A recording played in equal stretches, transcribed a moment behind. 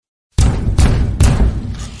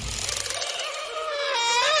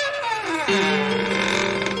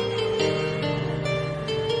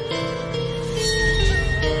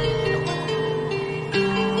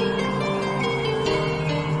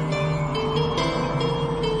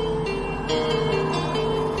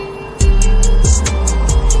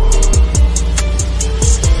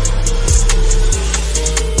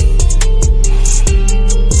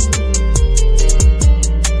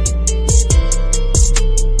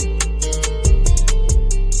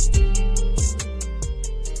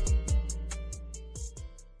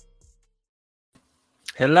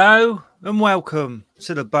Hello and welcome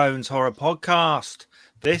to the Bones Horror Podcast.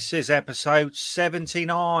 This is episode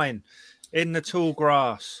 79 in the tall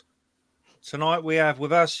grass. Tonight we have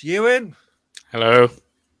with us Ewan. Hello.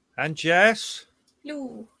 And Jess.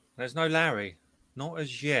 Hello. There's no Larry. Not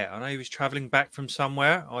as yet. I know he was travelling back from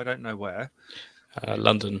somewhere. I don't know where.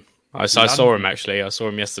 London. I saw him actually. I saw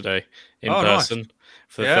him yesterday in person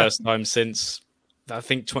for the first time since, I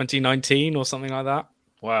think, 2019 or something like that.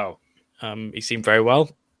 Wow. He seemed very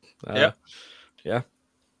well. Yeah. So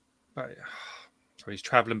he's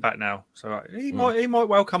travelling back now. So he might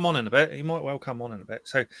well come on in a bit.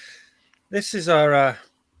 So this is our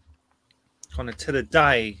kind of to the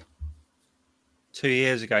day 2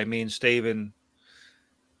 years ago. Me and Stephen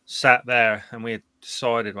sat there and we had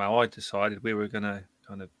decided. Well, I decided we were going to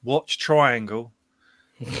kind of watch Triangle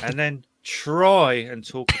and then try and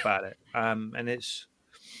talk about it. And it's.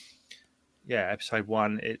 Yeah, episode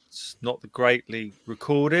 1. It's not the greatly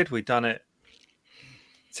recorded. We've done it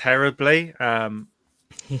terribly.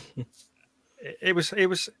 It was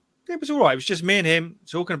all right. It was just me and him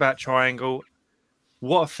talking about Triangle.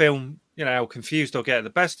 What a film! You know how confused I get at the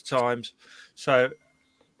best of times. So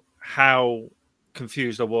how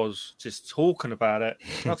confused I was just talking about it.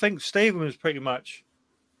 I think Stephen was pretty much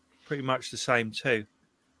the same too.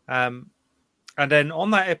 And then on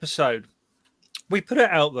that episode, we put it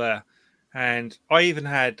out there. And I didn't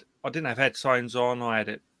have headphones on. I had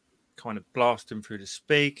it kind of blasting through the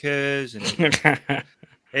speakers, and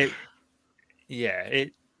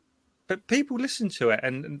but people listened to it.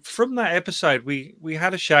 And from that episode, we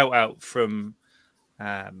had a shout out from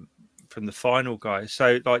the final guys.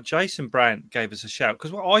 So like Jason Brandt gave us a shout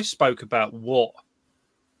because I spoke about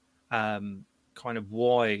kind of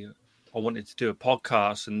why I wanted to do a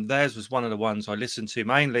podcast, and theirs was one of the ones I listened to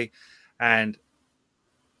mainly, and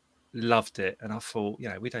loved it. And I thought,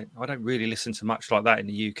 I don't really listen to much like that in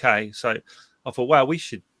the UK. So I thought, well, we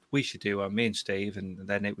should do me and Steve, and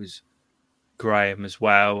then it was Graham as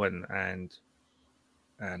well, and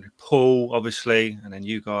Paul obviously, and then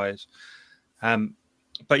you guys.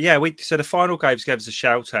 But yeah, so the final gave us a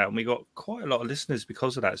shout out, and we got quite a lot of listeners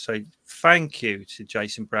because of that. So thank you to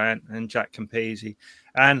Jason Brandt and Jack Campese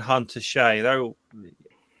and Hunter Shea. They're all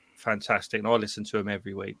fantastic, and I listen to them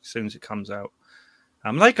every week as soon as it comes out.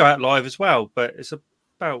 They go out live as well, but it's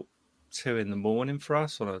about 2 a.m. for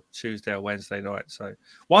us on a Tuesday or Wednesday night. So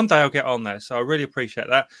one day I'll get on there. So I really appreciate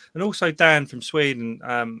that. And also Dan from Sweden,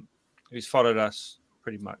 who's followed us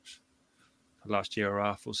pretty much for the last year or a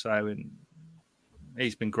half or so, and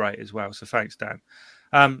he's been great as well. So thanks, Dan.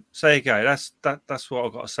 So there you go. That's what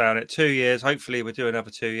I've got to say on it. 2 years. Hopefully we'll do another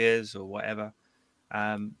 2 years or whatever.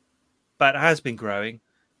 But it has been growing.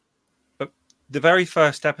 But the very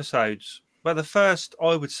first episodes. Well, the first,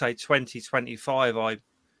 I would say, 2025, I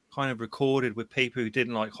kind of recorded with people who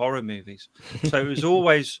didn't like horror movies. So it was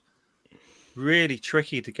always really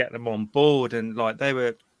tricky to get them on board. And like they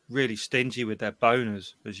were really stingy with their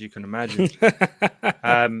boners, as you can imagine.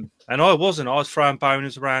 And I wasn't. I was throwing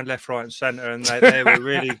boners around left, right and centre. And they were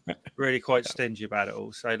really, really quite stingy about it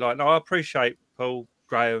all. So like, no, I appreciate Paul,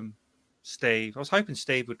 Graham, Steve. I was hoping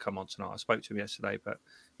Steve would come on tonight. I spoke to him yesterday, but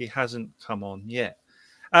he hasn't come on yet.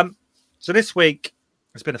 So this week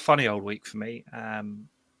has been a funny old week for me.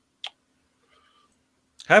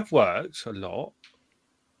 Have worked a lot,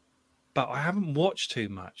 but I haven't watched too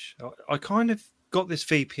much. I kind of got this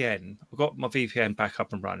VPN. I got my VPN back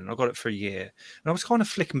up and running. I got it for a year. And I was kind of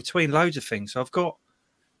flicking between loads of things. So I've got,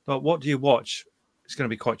 like, what do you watch? It's going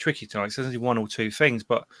to be quite tricky tonight. So there's only 1 or 2 things,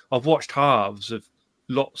 but I've watched halves of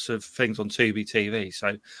lots of things on Tubi TV.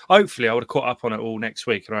 So hopefully I would have caught up on it all next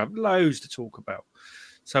week and I have loads to talk about.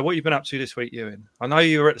 So what have you been up to this week, Ewan? I know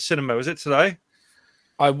you were at the cinema. Was it today?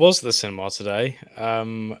 I was at the cinema today.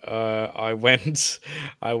 I went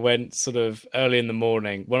sort of early in the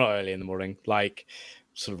morning. Well, not early in the morning, like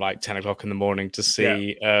sort of like 10 o'clock in the morning to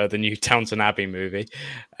see the new Downton Abbey movie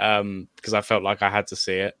because I felt like I had to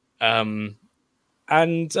see it. And I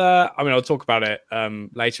mean, I'll talk about it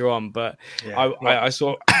later on, but I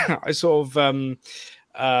sort of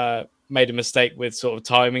made a mistake with sort of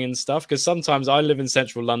timing and stuff because sometimes I live in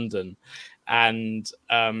central London and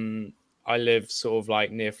I live sort of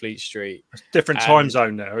like near Fleet Street. Different time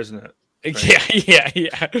zone there, isn't it?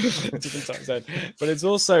 Yeah. Different time zone. But it's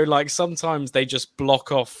also like sometimes they just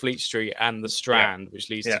block off Fleet Street and the Strand,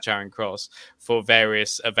 which leads to Charing Cross for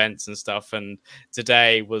various events and stuff. And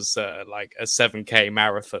today was like a 7K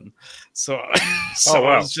marathon. So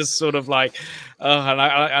I was just sort of like, and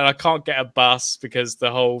I can't get a bus because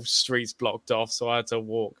the whole street's blocked off. So I had to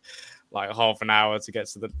walk like half an hour to get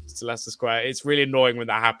to Leicester Square. It's really annoying when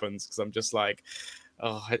that happens because I'm just like,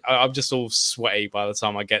 I'm just all sweaty by the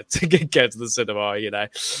time I get to the cinema, you know.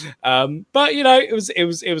 But you know, it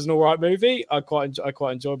was an all right movie. I quite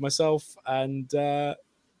enjoyed myself, and yeah,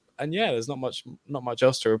 there's not much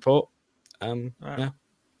else to report. Yeah.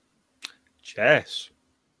 Jess.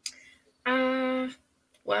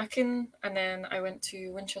 Working, and then I went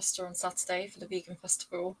to Winchester on Saturday for the vegan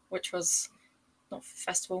festival, which was not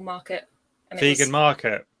festival market. And vegan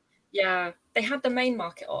market. Yeah, they had the main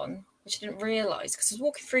market on, which I didn't realise because I was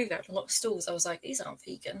walking through there and a lot of stalls. I was like, these aren't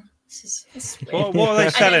vegan. This is weird. What are they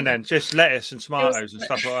selling then? Just lettuce and tomatoes and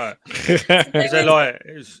stuff like that. Is there like?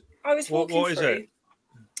 I was walking what through, is it?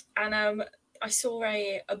 And I saw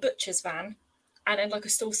a butcher's van, and then like a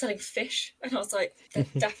stall selling fish, and I was like, they're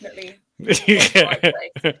definitely the right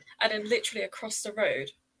place. And then literally across the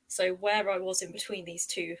road, so where I was in between these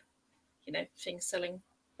two, you know, things selling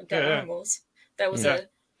dead animals, there was a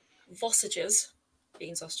Vossages,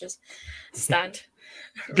 vegan sausages, stand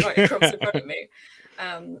right across in front of me.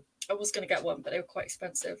 I was going to get one, but they were quite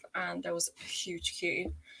expensive, and there was a huge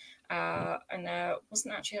queue. And there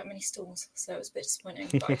wasn't actually that many stalls, so it was a bit disappointing.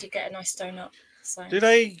 But I did get a nice donut. So do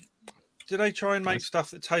they try and make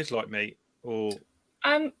stuff that tastes like meat, or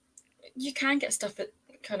you can get stuff that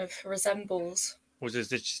kind of resembles, or does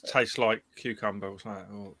this just taste like cucumber or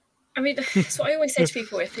something? Or... I mean, that's what I always say to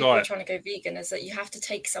people if people are trying to go vegan, is that you have to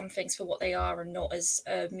take some things for what they are and not as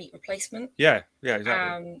a meat replacement. Yeah,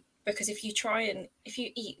 exactly. Because if you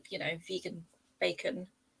eat, you know, vegan bacon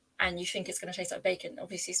and you think it's going to taste like bacon,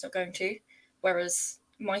 obviously it's not going to. Whereas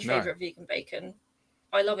my favourite vegan bacon,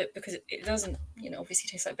 I love it because it doesn't, you know, obviously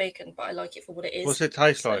taste like bacon, but I like it for what it is. What's it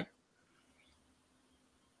taste like?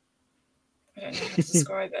 I don't know how to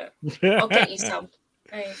describe it. I'll get you some.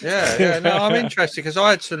 Yeah. No, I'm interested because I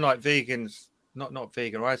had some like vegans, not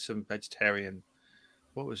vegan. I had some vegetarian.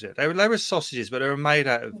 What was it? They were sausages, but they were made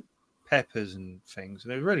out of peppers and things,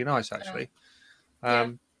 and they were really nice actually.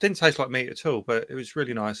 Didn't taste like meat at all, but it was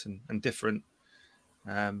really nice and different.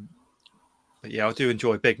 But yeah, I do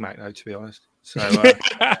enjoy Big Mac though, to be honest. So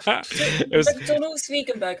McDonald's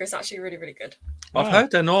vegan burger is actually really, really good. I've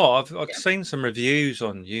heard they're not. I've seen some reviews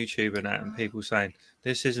on YouTube and that, and people saying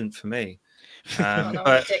this isn't for me. I'm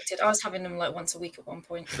addicted. I was having them like once a week at one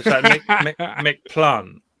point. Was that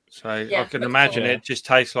McPlant? So I can imagine it just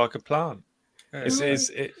tastes like a plant. Yeah.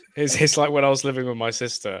 It's like when I was living with my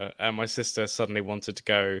sister, and my sister suddenly wanted to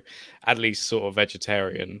go at least sort of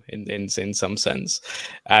vegetarian in some sense,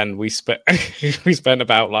 and we spent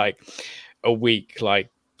about like a week like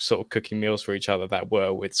sort of cooking meals for each other that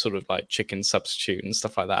were with sort of like chicken substitute and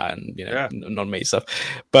stuff like that, and you know non-meat stuff,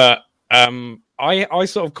 but I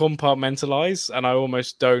sort of compartmentalize, and I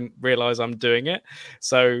almost don't realize I'm doing it.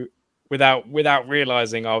 So without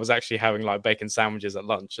realizing, I was actually having like bacon sandwiches at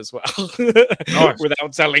lunch as well,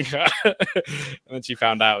 without telling her. And then she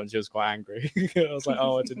found out, and she was quite angry. I was like,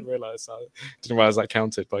 "Oh, I didn't realize that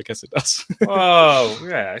counted, but I guess it does." Oh,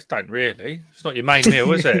 yeah, it don't really. It's not your main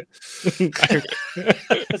meal, is it?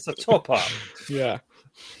 It's a top up. Yeah.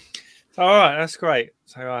 All right, that's great.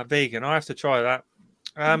 So vegan, I have to try that.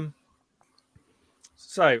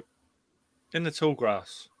 So, In the Tall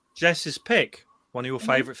Grass, Jess's pick, one of your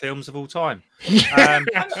favourite films of all time. I'm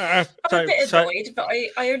a bit annoyed, but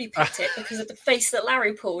I only picked it because of the face that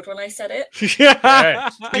Larry pulled when I said it. Yeah.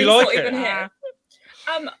 Do you like it?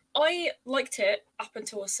 I liked it up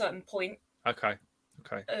until a certain point. Okay.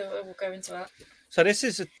 We'll go into that. So this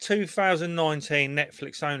is a 2019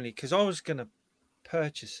 Netflix only, because I was going to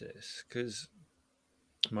purchase this because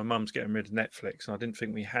my mum's getting rid of Netflix and I didn't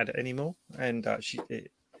think we had it anymore, and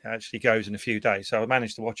it actually goes in a few days, so I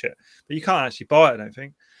managed to watch it, but you can't actually buy it, I don't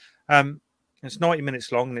think. It's 90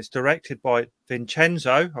 minutes long, and it's directed by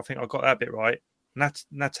Vincenzo, I think I got that bit right,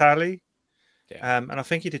 Natali, and I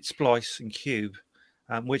think he did Splice and Cube,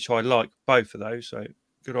 which I like both of those, so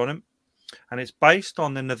good on him. And it's based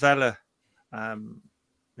on the novella In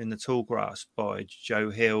the Tall Grass by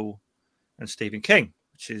Joe Hill and Stephen King,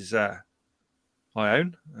 which is I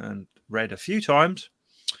own and read a few times,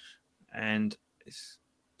 and it's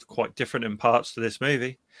quite different in parts to this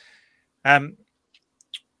movie.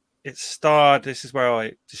 It starred, this is where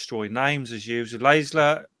I destroy names as usual,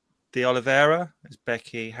 Laisla de Oliveira as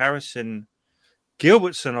Becky, Harrison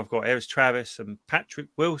Gilbertson I've got here as Travis, and Patrick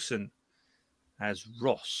Wilson as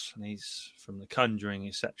Ross, and he's from The Conjuring,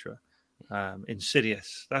 etc.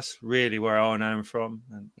 Insidious, that's really where I know him from,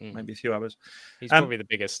 and maybe a few others. He's probably the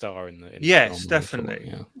biggest star in the yes,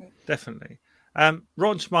 definitely.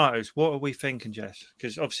 Rotten Tomatoes, what are we thinking, Jess?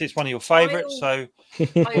 Because obviously it's one of your favourites, so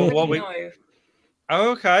I already know.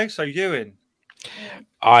 Oh, okay, so Ewan.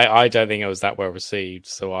 I don't think it was that well received,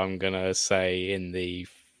 so I'm gonna say in the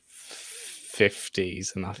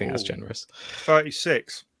 50s, and I think that's Ooh. generous.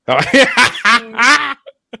 36.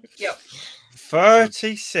 Yep.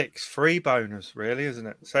 36 free bonus, really, isn't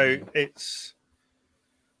it? So it's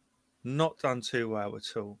not done too well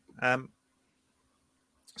at all.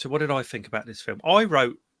 So what did I think about this film? I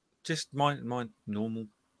wrote just my normal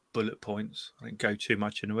bullet points. I didn't go too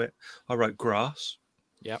much into it. I wrote grass.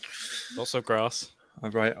 Yep. Lots of grass. I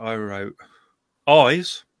wrote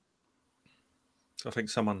eyes. I think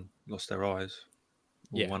someone lost their eyes.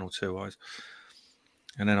 Or one or two eyes.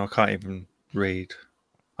 And then I can't even read.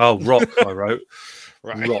 Oh, rock, I wrote.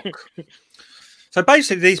 Right. Rock. So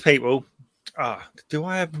basically these people, do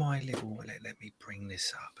I have my little, let me bring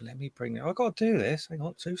this up. I've got to do this. Hang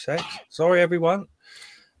on, 2 seconds. Sorry, everyone.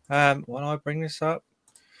 When I bring this up.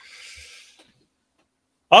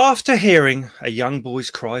 After hearing a young boy's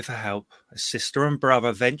cry for help, a sister and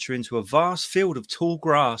brother venture into a vast field of tall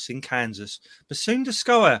grass in Kansas, but soon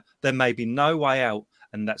discover there may be no way out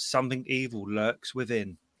and that something evil lurks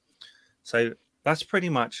within. So that's pretty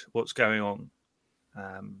much what's going on.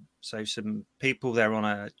 So some people, they're on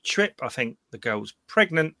a trip. I think the girl's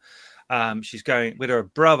pregnant. She's going with her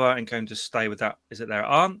brother and going to stay with their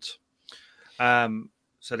aunt.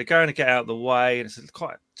 So they're going to get out of the way, and it's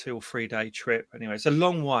quite a 2 or 3 day trip. Anyway, it's a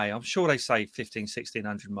long way. I'm sure they say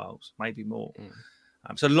 1,1600 miles, maybe more.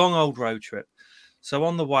 It's a long old road trip. So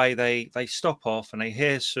on the way, they stop off and they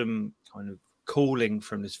hear some kind of calling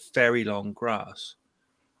from this very long grass.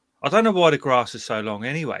 I don't know why the grass is so long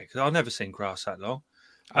anyway, because I've never seen grass that long.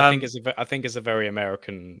 I think it's a very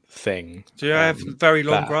American thing. Do you have very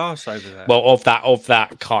long grass over there? Well, of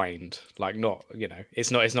that kind, like not,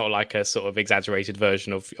 it's not like a sort of exaggerated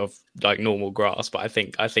version of like normal grass, but I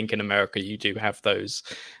think in America you do have those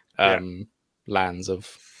lands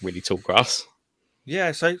of really tall grass.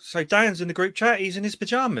 Yeah, so Dan's in the group chat. He's in his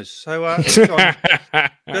pajamas. So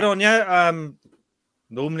good on you.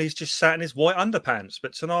 Normally he's just sat in his white underpants,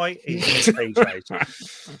 but tonight he's in his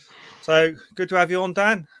PJs. So good to have you on,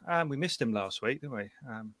 Dan. We missed him last week, didn't we?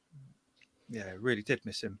 Yeah, really did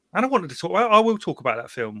miss him. And I wanted to talk. I will talk about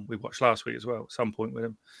that film we watched last week as well at some point with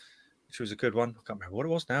him, which was a good one. I can't remember what it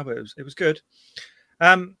was now, but it was good.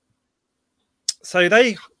 So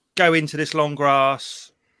they go into this long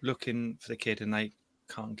grass looking for the kid, and they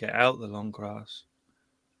can't get out the long grass.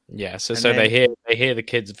 Yeah, so they hear the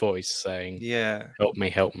kid's voice saying, "Yeah, help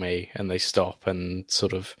me," and they stop and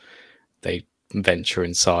sort of they venture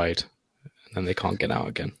inside, and then they can't get out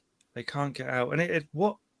again. They can't get out, and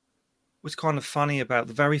what was kind of funny about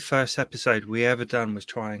the very first episode we ever done was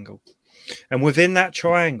Triangle, and within that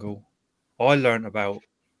triangle, I learned about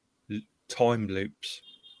time loops.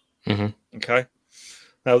 Mm-hmm. Okay,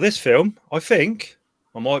 now this film, I think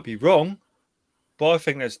I might be wrong, but I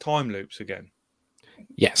think there's time loops again.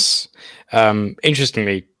 Yes.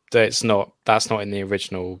 Interestingly, that's not in the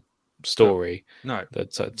original story. No. The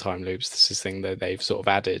time loops. This is thing that they've sort of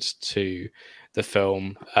added to the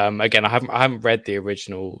film. Again, I haven't read the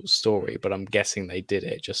original story, but I'm guessing they did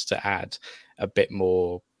it just to add a bit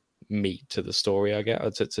more meat to the story. I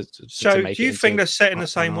guess. So, do you think they're set in the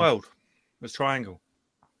same world as Triangle?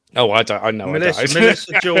 Oh, I don't. I know.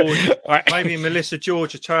 Melissa George. Maybe Melissa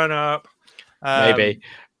George will turn up. Maybe.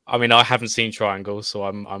 I mean, I haven't seen Triangle, so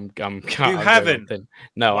I'm. You haven't?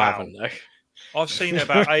 No, wow. I haven't. No. I've seen it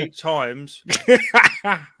about 8 times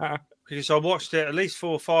because I watched it at least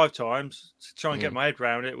 4 or 5 times to try and get my head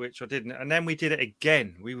around it, which I didn't. And then we did it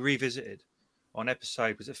again. We revisited on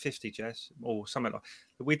episode, was it 50, Jess, or something like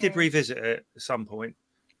that? We did revisit it at some point,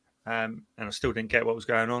 and I still didn't get what was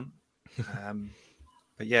going on.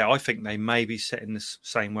 But yeah, I think they may be set in the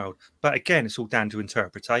same world. But again, it's all down to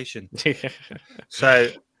interpretation.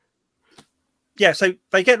 So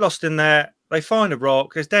they get lost in there. They find a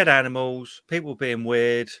rock. There's dead animals, people being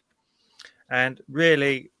weird. And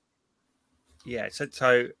really,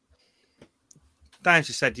 so Dan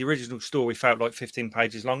just said the original story felt like 15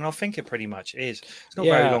 pages long. And I think it pretty much is. It's not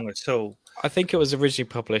very long at all. I think it was originally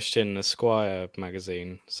published in Esquire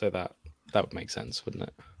magazine. So that would make sense, wouldn't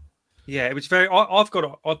it? Yeah, it was very. I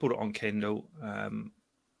bought it on Kindle. I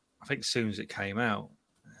think as soon as it came out,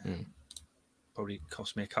 probably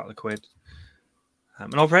cost me a couple of quid.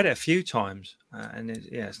 And I've read it a few times, and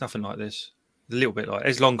it's nothing like this. A little bit like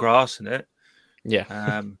there's long grass in it. Yeah.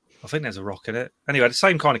 I think there's a rock in it. Anyway, the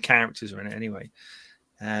same kind of characters are in it. Anyway.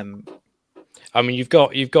 I mean, you've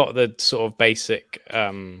got the sort of basic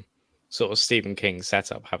sort of Stephen King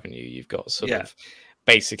setup, haven't you? You've got sort of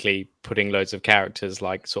basically putting loads of characters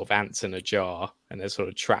like sort of ants in a jar, and they're sort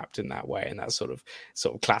of trapped in that way. And that's sort of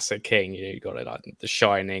classic King. You got it like The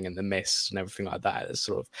Shining and The Mist and everything like that. It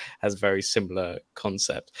sort of has a very similar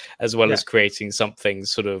concept, as well as creating something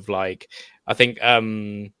sort of like, I think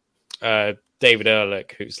David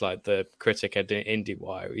Ehrlich, who's like the critic at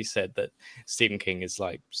IndieWire, he said that Stephen King is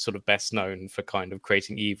like sort of best known for kind of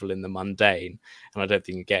creating evil in the mundane, and I don't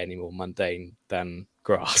think you get any more mundane than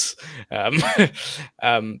Grass. And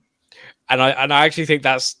I actually think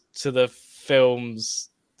that's to the film's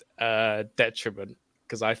detriment,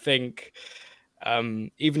 because I think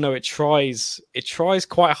even though it tries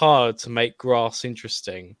quite hard to make Grass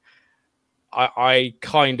interesting, I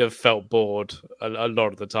kind of felt bored a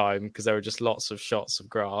lot of the time, because there were just lots of shots of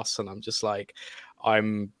grass, and I'm just like,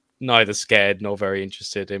 I'm neither scared nor very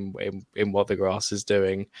interested in what the grass is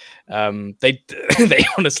doing. They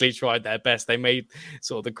honestly tried their best. They made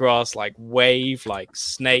sort of the grass like wave like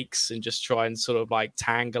snakes and just try and sort of like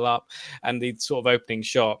tangle up. And the sort of opening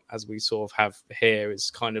shot, as we sort of have here,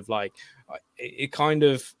 is kind of like, it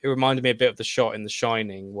reminded me a bit of the shot in The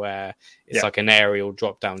Shining, where it's like an aerial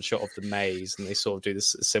drop down shot of the maze, and they sort of do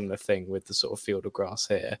this similar thing with the sort of field of grass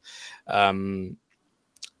here. And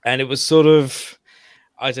it was sort of,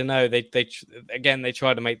 I don't know, they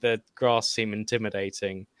try to make the grass seem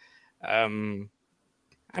intimidating, and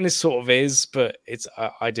it sort of is, but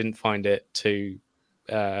I didn't find it too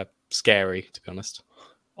scary, to be honest.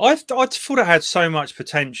 I thought it had so much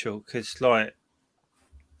potential, because like,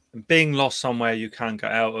 being lost somewhere you can't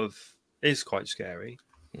get out of is quite scary.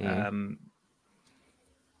 But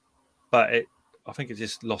I think it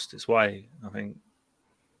just lost its way. I think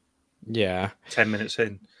 10 minutes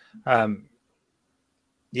in.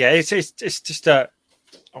 It's just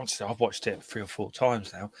honestly, I've watched it 3 or 4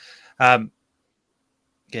 times now. And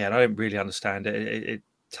I don't really understand it. It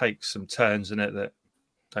takes some turns in it that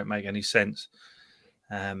don't make any sense.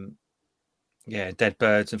 Dead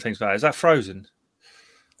birds and things like that. Is that Frozen?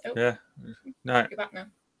 Oh. Yeah. No. You're back now.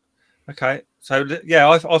 Okay. So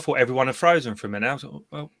I thought everyone had Frozen for a minute. I was like,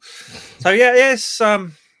 well. So yes. I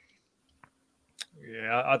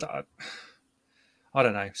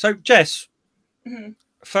don't know. So Jess,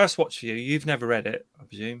 first watch for you. You've never read it, I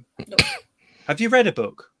presume. No. Have you read a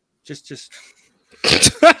book? Just.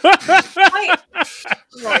 Right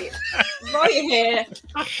here.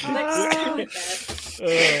 Next to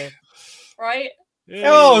bed. Right.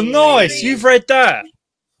 Oh, nice! You've read that.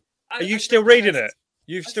 Are you still reading it?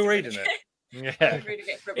 You're still reading it? Yeah.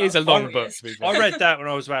 It's a long book. I read that when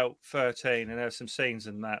I was about 13, and there are some scenes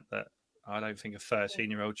in that I don't think a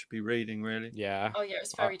 13-year-old should be reading, really. Yeah. Oh, yeah,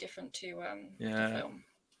 it's very different to the film.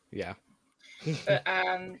 Yeah. But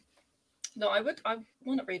no, I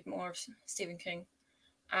want to read more of Stephen King.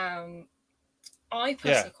 I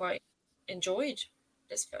personally quite enjoyed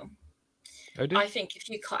this film. Oh, I think if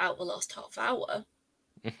you cut out the last half hour,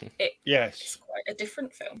 it's quite a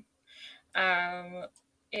different film. There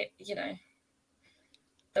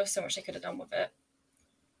was so much they could have done with it.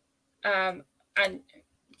 And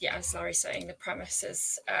as Larry's saying, the premise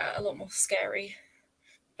is a lot more scary.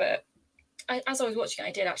 But as I was watching it,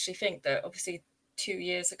 I did actually think that obviously 2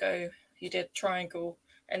 years ago you did Triangle,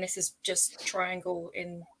 and this is just Triangle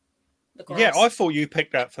in the grass. Yeah, I thought you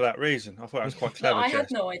picked that for that reason. I thought it was quite clever. No, I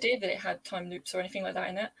had no idea that it had time loops or anything like that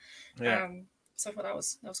in it. Yeah. So I thought that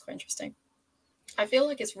was quite interesting. I feel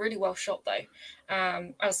like it's really well shot though.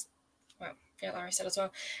 Larry said as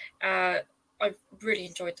well. I really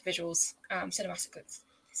enjoyed the visuals. Cinematically,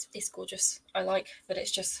 it's gorgeous. I like that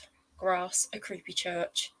it's just grass, a creepy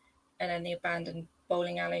church, and then the abandoned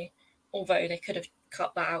bowling alley. Although they could have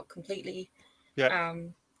cut that out completely. Yeah.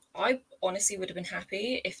 I honestly would have been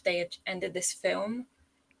happy if they had ended this film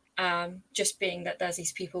just being that there's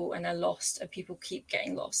these people and they're lost and people keep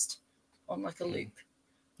getting lost on like a loop.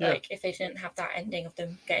 Like if they didn't have that ending of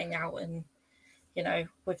them getting out and,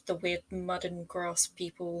 with the weird mud and grass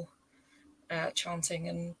people chanting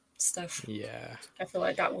and stuff. Yeah. I feel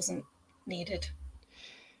like that wasn't needed.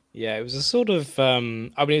 Yeah, it was a sort of,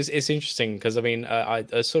 it's interesting because, I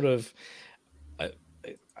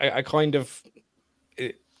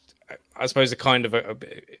suppose it kind of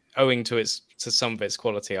owing to some of its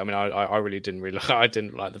quality. I really didn't I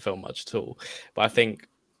didn't like the film much at all, but I think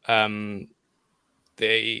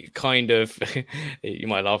the kind of you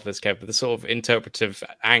might laugh at this, Kev, but the sort of interpretive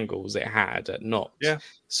angles it had at not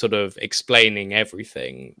sort of explaining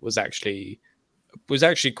everything was actually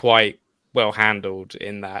quite well handled,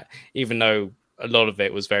 in that even though a lot of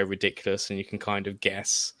it was very ridiculous and you can kind of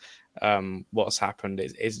guess what's happened,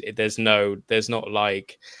 there's not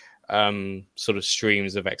like sort of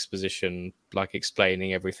streams of exposition, like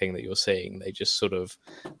explaining everything that you're seeing. They just sort of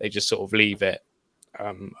leave it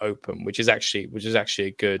open, which is actually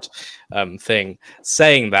a good thing.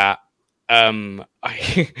 Saying that,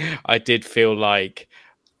 I did feel like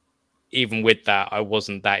even with that, I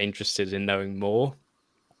wasn't that interested in knowing more.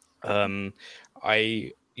 Either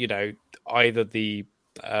the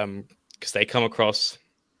because they come across,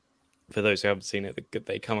 for those who haven't seen it,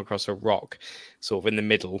 they come across a rock sort of in the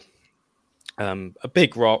middle, a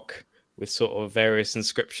big rock with sort of various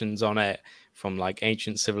inscriptions on it from like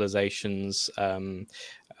ancient civilizations. The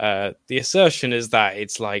assertion is that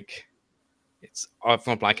it's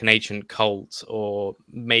from like an ancient cult, or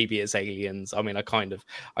maybe it's aliens. I mean, I kind of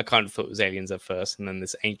thought it was aliens at first, and then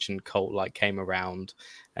this ancient cult like came around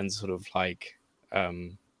and sort of like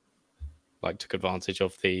took advantage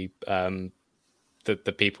of the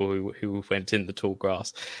people who went in the tall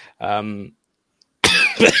grass. But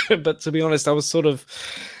to be honest, I was sort of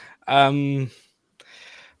I mean,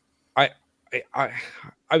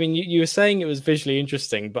 you were saying it was visually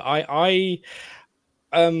interesting, but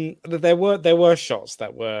there were shots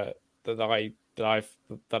that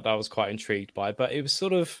I was quite intrigued by, but it was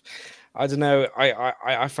sort of, I don't know,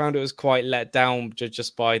 I found it was quite let down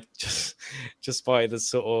just by the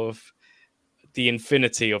sort of the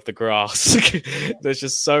infinity of the grass. There's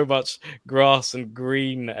just so much grass and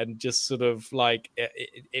green, and just sort of like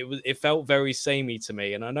it felt very samey to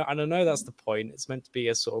me. And I know that's the point. It's meant to be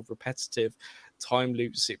a sort of repetitive time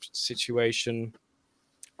loop situation,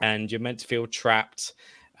 and you're meant to feel trapped.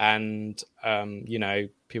 And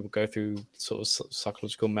people go through sort of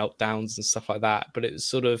psychological meltdowns and stuff like that. But it was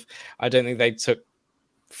sort of, I don't think they took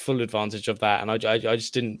full advantage of that, and I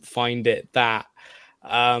just didn't find it that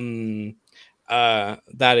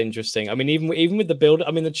that interesting. I mean, even with the build,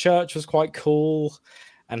 I mean, the church was quite cool,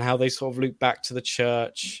 and how they sort of loop back to the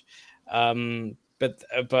church. But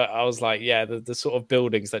I was like, yeah, the sort of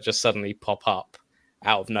buildings that just suddenly pop up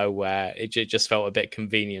out of nowhere, it just felt a bit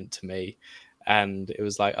convenient to me. And it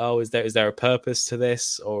was like, oh, is there a purpose to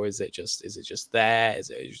this, or is it just there?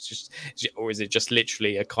 Or is it just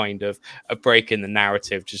literally a kind of a break in the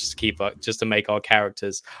narrative, just to make our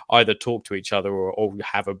characters either talk to each other or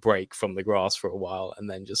have a break from the grass for a while, and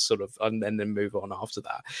then just sort of and then move on after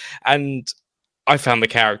that. And I found the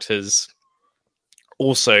characters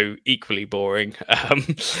also equally boring.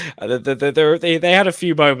 They had a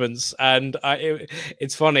few moments, and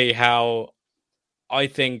it's funny how I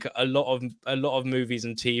think a lot of movies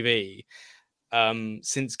and TV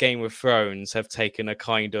since Game of Thrones have taken a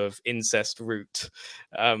kind of incest route,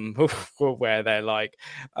 where they're like,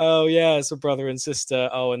 oh yeah, it's a brother and sister,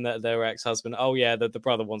 oh, and their ex-husband, oh yeah, the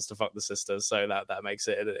brother wants to fuck the sister, so that makes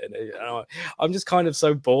it. I'm just kind of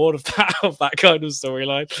so bored of that kind of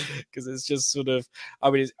storyline, because it's just sort of,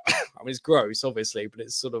 I mean, it's gross, obviously, but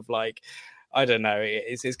it's sort of like, I don't know,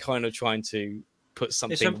 it's kind of trying to put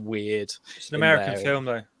something weird. It's an American film,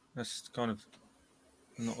 though. That's kind of.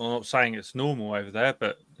 I'm not saying it's normal over there,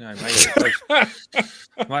 but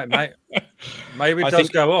maybe it does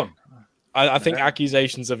go on. I think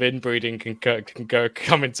accusations of inbreeding can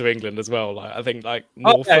come into England as well. Like, I think like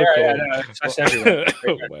Norfolk. That's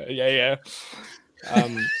everywhere. Yeah.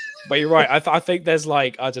 But you're right. I think there's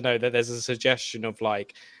like, I don't know, that there's a suggestion of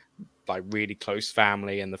like really close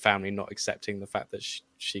family, and the family not accepting the fact that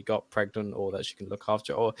she got pregnant, or that she can look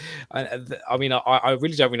after, or I mean, I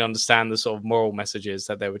really don't really understand the sort of moral messages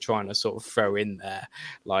that they were trying to sort of throw in there.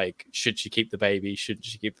 Like, should she keep the baby? Shouldn't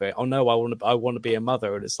she keep it? Oh no, I want to be a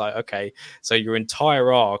mother. And it's like, okay, so your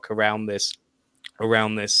entire arc around this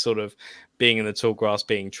sort of being in the tall grass,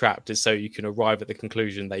 being trapped, is so you can arrive at the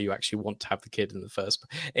conclusion that you actually want to have the kid in the first.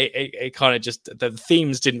 It kind of just, the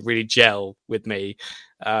themes didn't really gel with me,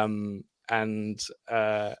 and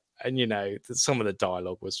some of the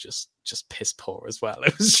dialogue was just piss poor as well.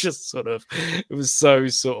 It was just sort of, it was so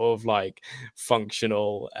sort of like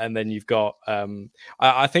functional. And then you've got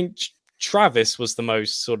I think Travis was the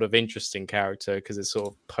most sort of interesting character, because it sort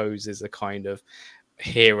of poses a kind of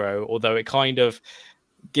hero, although it kind of,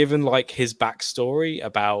 given like his backstory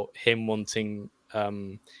about him wanting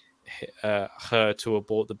her to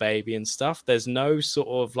abort the baby and stuff, there's no sort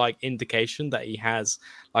of like indication that he has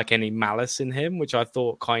like any malice in him, which I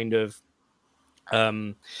thought kind of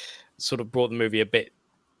sort of brought the movie a bit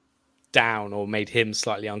down, or made him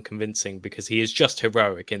slightly unconvincing, because he is just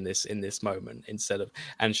heroic in this moment,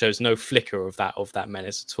 and shows no flicker of that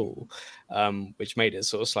menace at all, which made it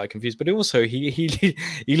sort of slightly confused. But also he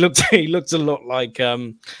looked a lot like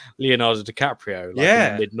Leonardo DiCaprio, like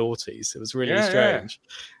in the mid-noughties. It was really strange.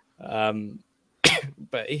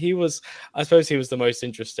 But I suppose he was the most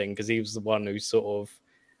interesting, because he was the one who sort of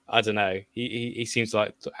I don't know. He seems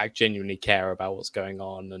like to genuinely care about what's going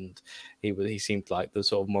on, and he seemed like the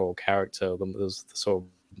sort of moral character, the sort of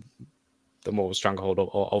the moral stronghold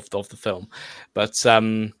of the film. But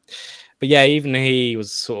yeah, even he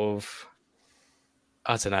was sort of,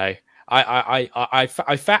 I don't know.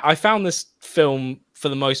 I found this film for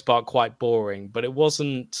the most part quite boring, but it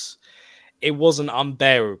wasn't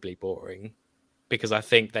unbearably boring, because I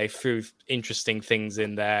think they threw interesting things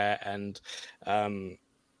in there, and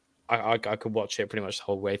I could watch it pretty much the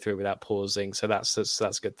whole way through without pausing. So that's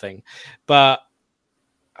a good thing. But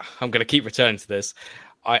I'm going to keep returning to this.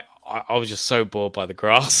 I was just so bored by the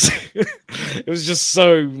grass. It was just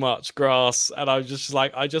so much grass, and I was just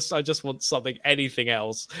like, I just want anything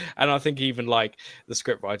else. And I think even like the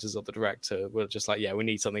script writers or the director were just like, yeah, we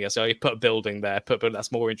need something else. So you put a building there, but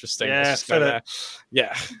that's more interesting. Yeah,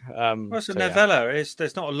 yeah. Well, it's a novella. Yeah.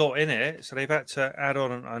 There's not a lot in it, so they've had to add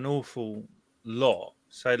on an awful lot.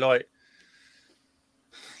 So like,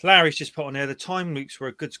 Larry's just put on there, the time loops were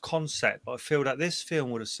a good concept, but I feel that this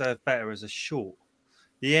film would have served better as a short.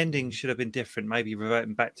 The ending should have been different, maybe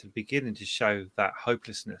reverting back to the beginning to show that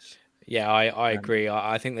hopelessness. Yeah, I agree.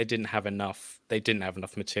 I think they didn't have enough. They didn't have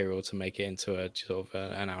enough material to make it into a sort of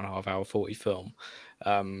an hour and a half, hour 40 film,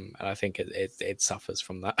 and I think it suffers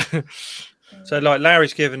from that. So, like,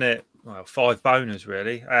 Larry's given it 5 boners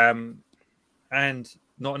really, and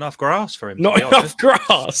not enough grass for him. Not enough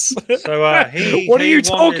grass. So what are you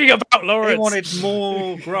talking about, Lawrence? He wanted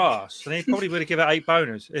more grass, and he probably would have given it 8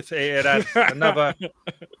 boners if it had another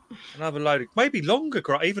load of maybe longer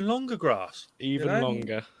grass, even longer grass, even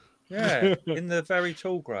longer. Yeah, in the very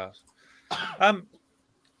tall grass.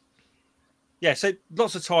 Yeah. So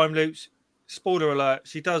lots of time loops. Spoiler alert: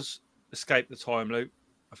 she does escape the time loop,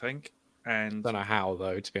 I think. And I don't know how,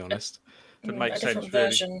 though. To be honest, it makes sense. Different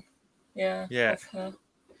version. Really. Yeah. Of her.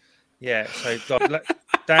 Yeah, so like,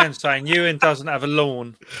 Dan's saying Ewan doesn't have a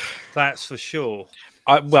lawn, that's for sure.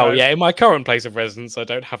 In my current place of residence, I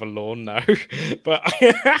don't have a lawn, no. But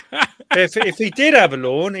if he did have a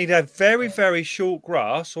lawn, he'd have very, very short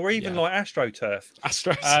grass, or even like AstroTurf.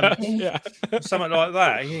 Yeah, something like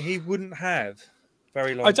that. He wouldn't have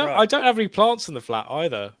very long. I don't have any plants in the flat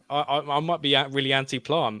either. I might be really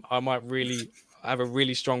anti-plant. I might really have a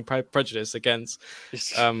really strong prejudice against.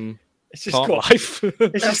 It's just got life.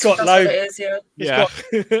 It's just got loads.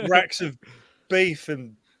 It's got racks of beef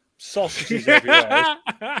and sausages everywhere.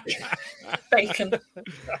 Bacon.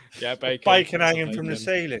 Yeah, bacon. Bacon hanging from the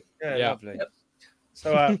ceiling. Yeah. Lovely. Yep.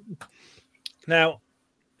 So now,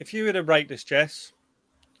 if you were to rate this, Jess,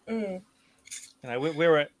 we're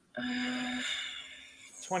at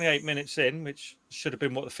 28 minutes in, which should have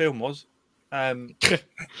been what the film was.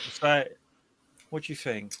 So, what do you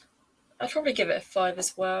think? I'd probably give it a 5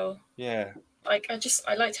 as well. Yeah. Like I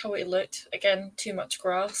liked how it looked. Again, too much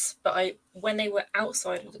grass. But when they were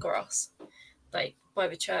outside of the grass, like by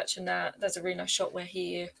the church, and there's a really nice shot where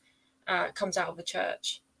he comes out of the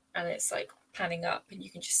church, and it's like panning up, and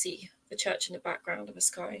you can just see the church in the background of the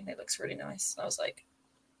sky, and it looks really nice. And I was like,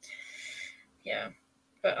 yeah.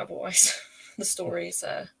 But otherwise, the stories,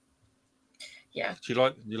 yeah. Do you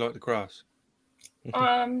like the grass?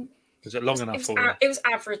 Is it long enough for you? It was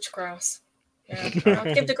average grass. Yeah,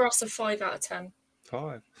 I'll give the grass a 5 out of 10.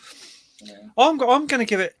 5. Yeah. I'm going to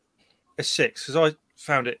give it a 6 because I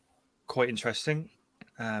found it quite interesting.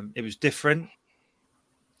 It was different.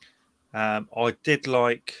 I did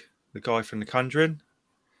like the guy from The Conjuring,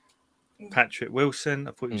 Patrick Wilson.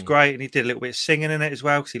 I thought he was great, and he did a little bit of singing in it as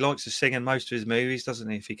well because he likes to sing in most of his movies, doesn't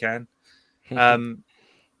he? If he can, and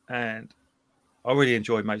I really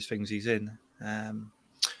enjoyed most things he's in.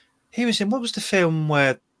 He was in, what was the film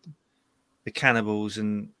where the cannibals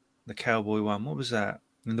and the cowboy one? What was that?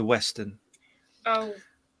 In the Western. Oh.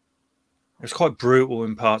 It was quite brutal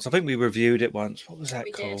in parts. I think we reviewed it once. What was that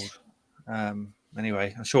called?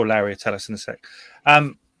 Anyway, I'm sure Larry will tell us in a sec.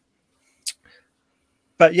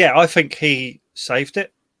 But yeah, I think he saved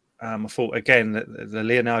it. I thought, again, that the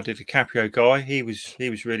Leonardo DiCaprio guy, he was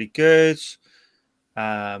really good.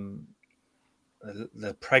 The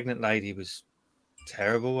pregnant lady was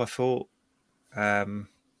terrible, I thought.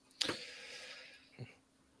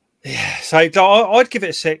 Yeah, so I'd give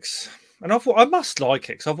it a 6, and I must like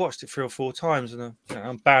it because I've watched it 3 or 4 times, and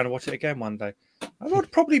I'm bound to watch it again one day.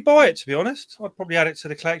 I'd probably buy it, to be honest. I'd probably add it to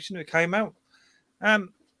the collection if it came out.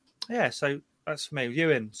 Yeah, so that's for me.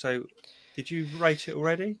 Ewan, so did you rate it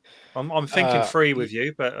already? I'm thinking 3 with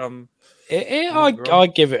you, but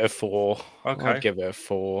I'd give it a 4. Okay. I'd give it a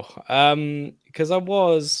 4. Because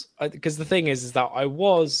the thing is that I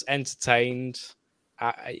was entertained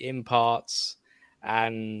in parts,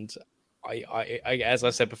 and I as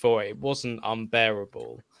I said before, it wasn't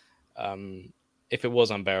unbearable. If it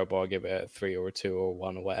was unbearable, I'd give it a 3 or a 2 or a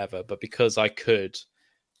 1 or whatever. But because I could,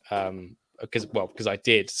 because I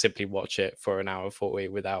did simply watch it for an hour 40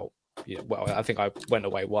 without. Well, I think I went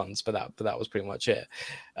away once, but that was pretty much it.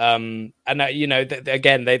 And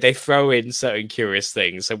again, they throw in certain curious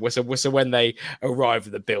things. So when they arrive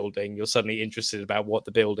at the building, you're suddenly interested about what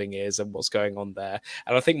the building is and what's going on there.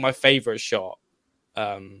 And I think my favorite shot,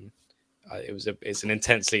 it's an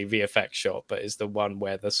intensely VFX shot, but it's the one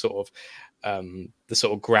where the sort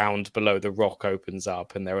of ground below the rock opens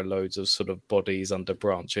up and there are loads of sort of bodies under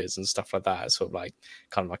branches and stuff like that. It's sort of like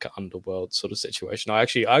kind of like an underworld sort of situation. I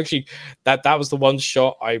actually that was the one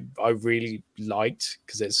shot I really liked,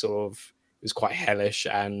 because it was quite hellish,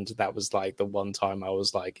 and that was like the one time I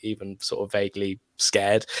was like even sort of vaguely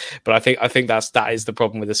scared. But I think that is the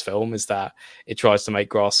problem with this film, is that it tries to make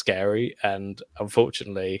grass scary, and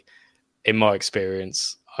unfortunately, in my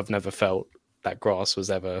experience, I've never felt that grass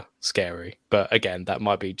was ever scary. But again, that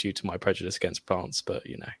might be due to my prejudice against plants, but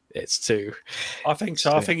it's too. I think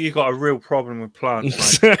so. I think you've got a real problem with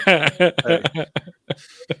plants, mate.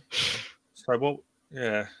 So what?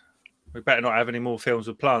 Yeah, we better not have any more films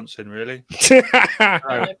with plants in, really. No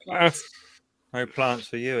plants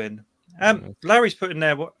for you in. Larry's putting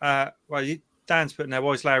there. Dan's putting there.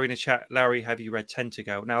 Why is Larry in the chat? Larry, have you read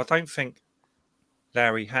Tentagel? Now, I don't think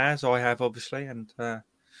Larry has. I have, obviously, and I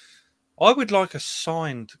would like a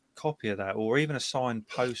signed copy of that, or even a signed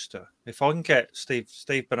poster. If I can get Steve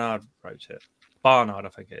Barnard wrote it. Barnard, I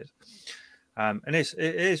think it is. And it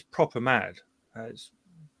is proper mad.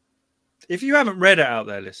 If you haven't read it out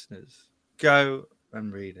there, listeners, go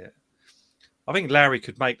and read it. I think Larry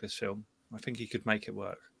could make this film. I think he could make it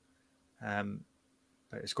work. But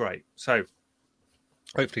it's great. So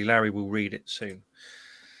hopefully Larry will read it soon.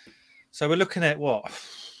 So we're looking at what?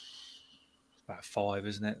 About 5,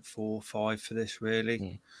 isn't it? 4 or 5 for this,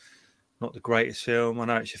 really. Not the greatest film. I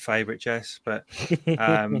know it's your favourite, Jess, but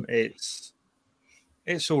it's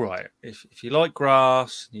all right. If you like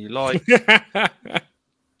grass, and you like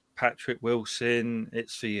Patrick Wilson,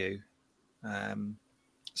 it's for you.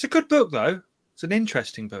 It's a good book, though. It's an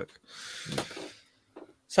interesting book.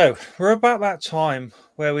 So we're about that time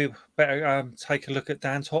where we better take a look at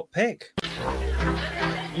Dan's hot pick.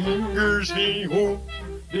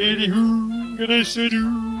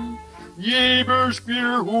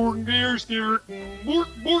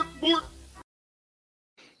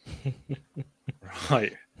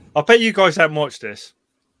 Right. I bet you guys haven't watched this.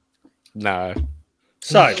 No.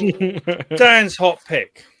 So, Dan's hot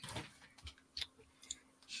pick.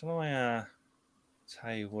 Shall I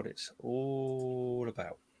tell you what it's all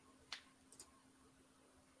about?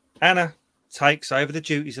 Anna takes over the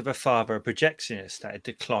duties of her father, a projectionist at a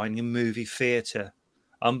declining movie theatre.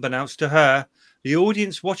 Unbeknownst to her, the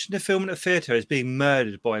audience watching the film at the theatre is being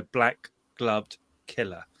murdered by a black-gloved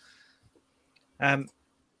killer.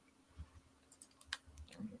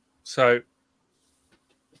 So,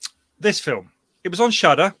 this film, it was on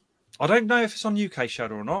Shudder. I don't know if it's on UK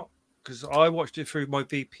Shudder or not, because I watched it through my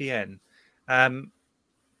VPN.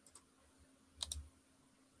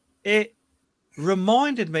 It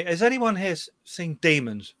reminded me. Has anyone here seen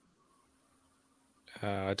Demons?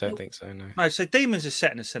 I don't think so, no. No, so Demons is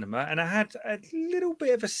set in a cinema, and it had a little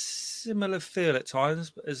bit of a similar feel at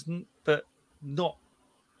times, but not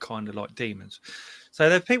kind of like Demons. So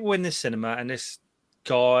there are people in this cinema, and this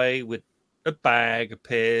guy with a bag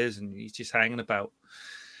appears, and he's just hanging about.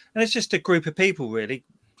 And it's just a group of people, really,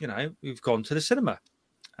 who've gone to the cinema.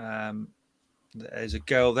 There's a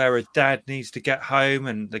girl there, her dad needs to get home,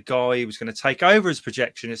 and the guy who was going to take over as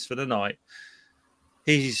projectionist for the night,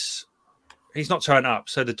 he's not turned up,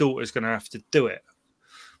 so the daughter's going to have to do it.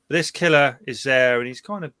 But this killer is there, and he's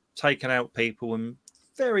kind of taken out people in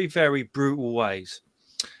very, very brutal ways.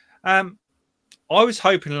 I was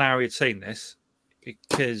hoping Larry had seen this,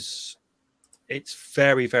 because it's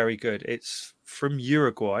very, very good. It's from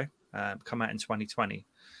Uruguay, come out in 2020.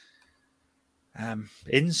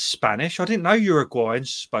 In Spanish. I didn't know Uruguayans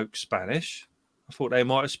spoke Spanish. I thought they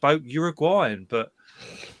might have spoke Uruguayan, but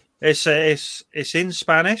it's in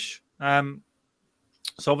Spanish. So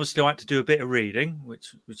obviously I had to do a bit of reading,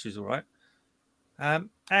 which is all right.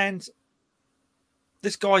 And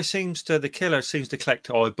this guy the killer seems to collect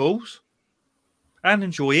eyeballs and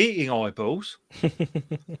enjoy eating eyeballs.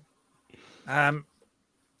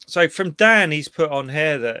 So from Dan, he's put on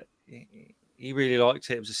here that he really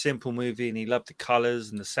liked it. It was a simple movie, and he loved the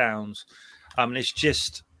colours and the sounds. And it's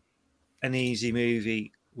just an easy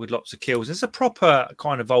movie with lots of kills. It's a proper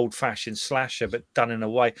kind of old-fashioned slasher, but done in a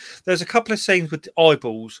way. There's a couple of scenes with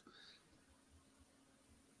eyeballs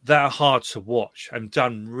that are hard to watch and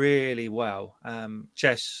done really well.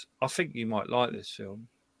 Jess, I think you might like this film.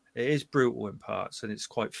 It is brutal in parts and it's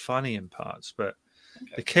quite funny in parts, but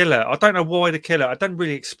the killer, I don't know why the killer, I don't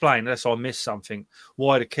really explain unless I miss something,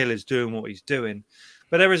 why the killer's doing what he's doing.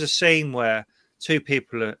 But there is a scene where two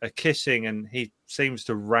people are kissing and he seems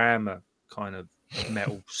to ram a kind of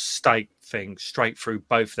metal stake thing straight through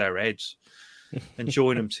both their heads and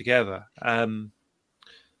join them together. But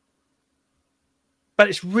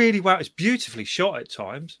it's really well, it's beautifully shot at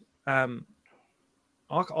times. I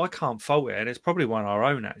can't fault it, and it's probably one of our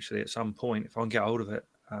own actually at some point if I can get hold of it.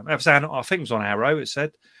 I think it was on Arrow. It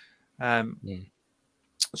said, so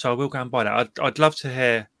I will go and buy that. I'd love to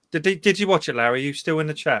hear. Did you watch it, Larry? Are you still in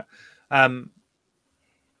the chat?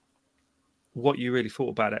 What you really thought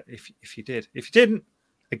about it? If you did, if you didn't,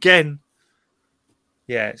 again,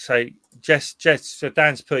 yeah. So Jess, so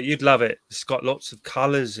Dan's put you'd love it. It's got lots of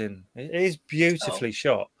colours in. It is beautifully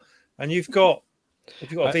shot, and you've got.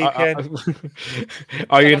 Have you got a VPN?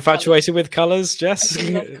 Are you infatuated with colours, Jess?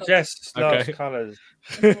 Jess loves colours.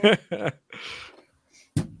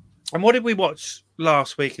 And what did we watch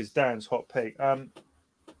last week as Dan's hot pick? Was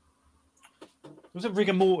it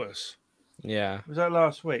Rigor Mortis? Yeah. Was that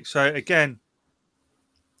last week? So again,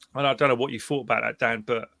 I don't know what you thought about that, Dan,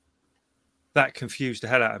 but that confused the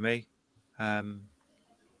hell out of me.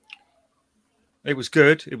 It was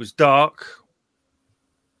good. It was dark.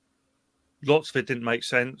 Lots of it didn't make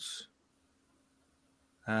sense.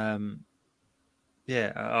 I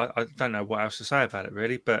don't know what else to say about it,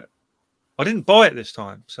 really. But I didn't buy it this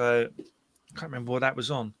time, so I can't remember what that was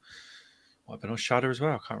on. Might have been on Shudder as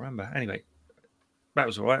well. I can't remember. Anyway, that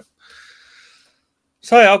was all right.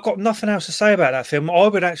 So I've got nothing else to say about that film. I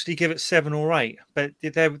would actually give it 7 or 8. But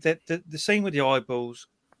the scene with the eyeballs,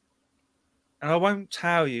 and I won't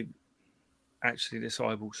tell you actually this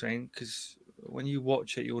eyeball scene because when you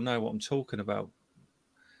watch it, you'll know what I'm talking about.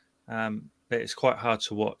 But it's quite hard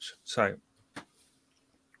to watch. So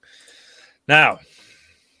now,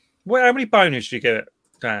 how many boners do you give it,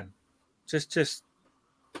 Dan? Just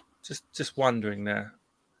wondering there.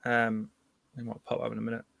 It might pop up in a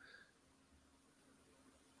minute.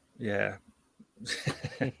 Yeah.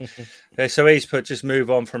 Okay, so he's put just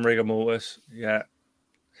move on from Rigor Mortis. Yeah.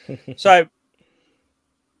 So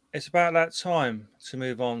it's about that time to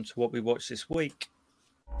move on to what we watched this week.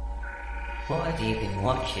 What have you been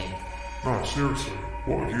watching? No, seriously,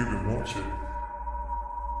 what have you been watching?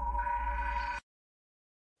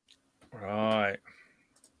 Right.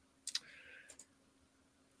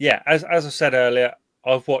 Yeah, as I said earlier,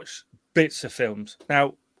 I've watched bits of films.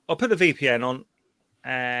 Now, I put the VPN on,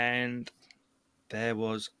 and there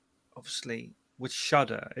was obviously with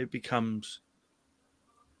Shudder, it becomes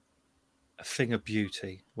a thing of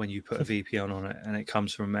beauty when you put a VPN on it and it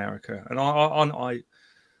comes from America. And I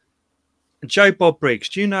Joe Bob Briggs,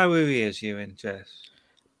 do you know who he is, Ewan, Jess?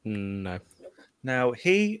 No. Now,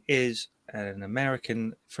 he is an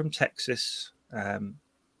American from Texas. I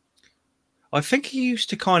think he used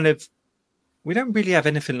to kind of, we don't really have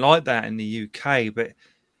anything like that in the UK, but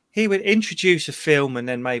he would introduce a film and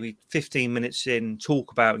then maybe 15 minutes in,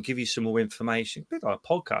 talk about and give you some more information, a bit like a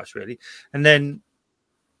podcast, really. And then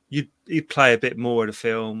you'd play a bit more of the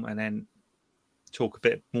film and then talk a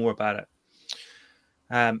bit more about it.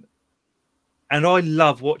 And I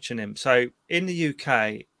love watching him. So in the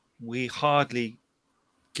UK, we hardly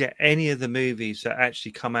get any of the movies that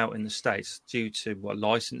actually come out in the States due to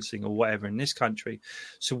licensing or whatever in this country.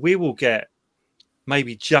 So we will get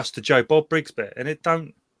maybe just the Joe Bob Briggs bit, and it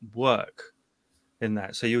don't work in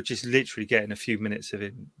that. So you're just literally getting a few minutes of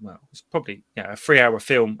it. Well, it's probably a 3-hour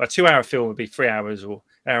film. A 2-hour film would be 3 hours or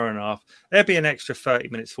hour and a half. There'd be an extra 30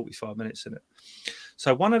 minutes, 45 minutes in it.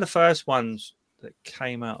 So one of the first ones that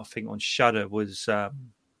came out, I think, on Shudder was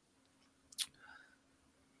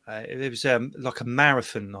it was like a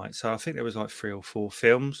marathon night. So I think there was like 3 or 4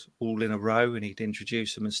 films all in a row, and he'd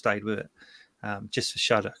introduce them and stayed with it just for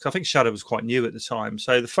Shudder. I think Shudder was quite new at the time.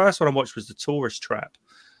 So the first one I watched was The Tourist Trap,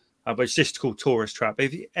 but it's just called Tourist Trap.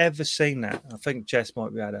 Have you ever seen that? I think Jess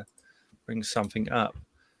might be able to bring something up.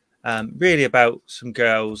 Really about some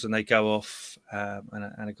girls, and they go off and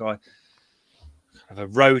a guy have a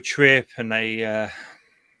road trip, and they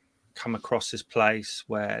come across this place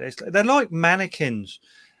where they're like mannequins.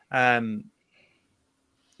 They're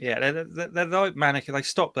like mannequins. They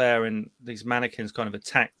stop there, and these mannequins kind of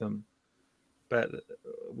attack them. But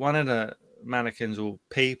one of the mannequins or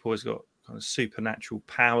people has got kind of supernatural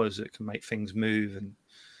powers that can make things move and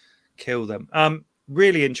kill them.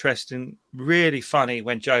 Really interesting, really funny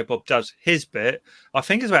when Joe Bob does his bit. I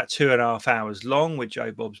think it's about 2.5 hours long with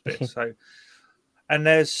Joe Bob's bit. So, And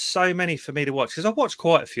there's so many for me to watch because I watched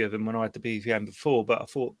quite a few of them when I had the BVM before, but I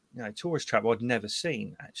thought, Tourist Trap I'd never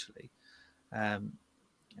seen actually. And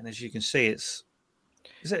as you can see, is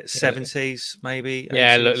it 70s maybe? 80s?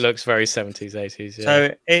 Yeah, looks very 70s, 80s. Yeah.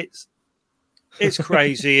 So it's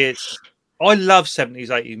crazy. I love 70s,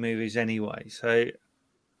 80s movies anyway. So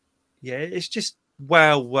yeah, it's just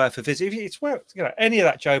well worth a visit. If it's worth, any of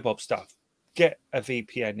that Joe Bob stuff, get a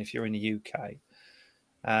VPN if you're in the UK.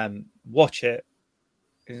 Watch it.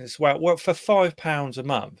 It's well for £5 a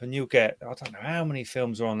month, and you'll get, I don't know how many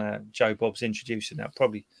films are on there. Joe Bob's introducing now,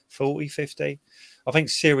 probably 40, 50. I think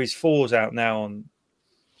series 4's out now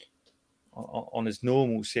on his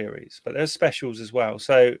normal series, but there's specials as well.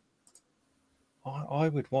 So I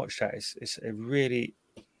would watch that. It's a really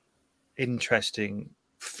interesting,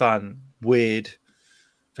 fun, weird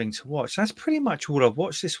thing to watch. That's pretty much all I've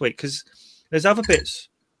watched this week because there's other bits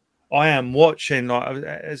I am watching. Like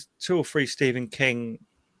there's 2 or 3 Stephen King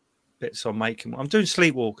bits I'm making. I'm doing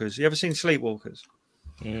Sleepwalkers. You ever seen Sleepwalkers?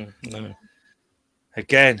 No.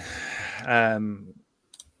 Again,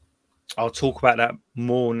 I'll talk about that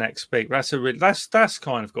more next week. That's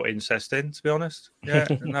kind of got incest in, to be honest. Yeah,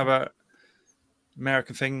 another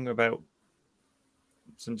American thing about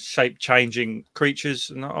some shape-changing creatures,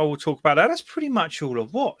 and I will talk about that. That's pretty much all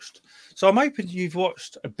I've watched. So I'm hoping you've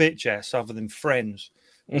watched a bit, Jess, other than Friends.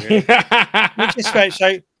 Really.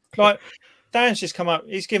 So, like, Dan's just come up.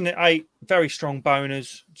 He's given it 8 very strong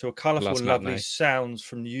boners to a colourful and lovely sounds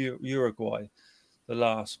from Uruguay. The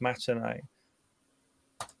last matinee.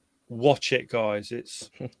 Watch it, guys.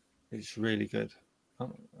 It's really good.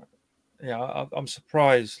 Yeah, I'm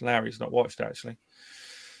surprised Larry's not watched actually.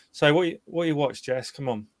 So what you watched, Jess? Come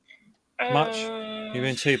on. Much? You've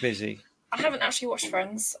been too busy. I haven't actually watched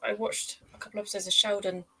Friends. I watched a couple episodes of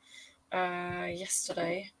Sheldon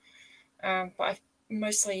yesterday, but I've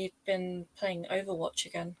mostly been playing Overwatch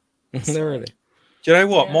again. So, really? Do you know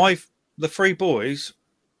what? Yeah. The 3 boys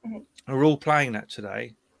are all playing that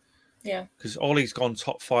today. Yeah. Because Ollie's gone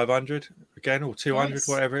top 500 again, or 200, nice.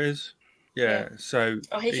 Whatever it is. Yeah. So.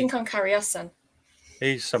 Oh, he can come carry us then.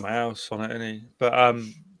 He's somewhere else on it, isn't he? But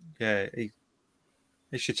yeah,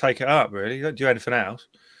 he should take it up. Really, he don't do anything else.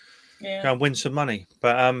 Yeah. Go and win some money.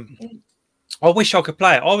 But I wish I could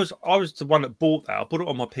play it. I was the one that bought that. I put it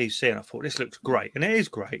on my PC and I thought this looks great, and it is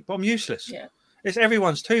great. But I'm useless. Yeah.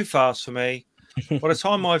 Everyone's too fast for me. By the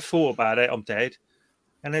time I've thought about it, I'm dead.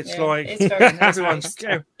 And it's like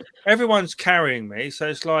everyone's carrying me, so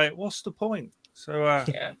it's like, what's the point? So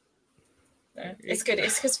yeah, no, it's good.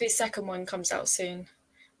 It's because the second one comes out soon,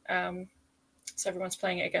 so everyone's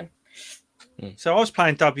playing it again. So I was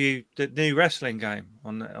playing the new wrestling game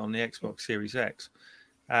on the Xbox Series X,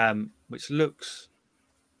 which looks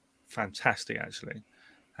fantastic actually.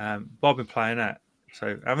 But I've been playing that,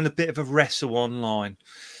 so having a bit of a wrestle online.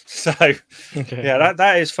 So yeah,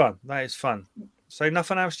 that is fun. That is fun. So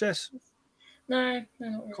nothing else, Jess? No, not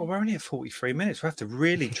really. God, we're only at 43 minutes. We have to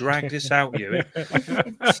really drag this out, you.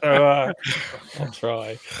 So I'll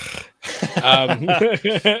try.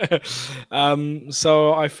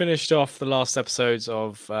 So I finished off the last episodes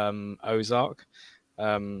of Ozark,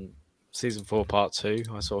 season 4, part 2.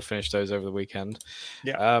 I sort of finished those over the weekend.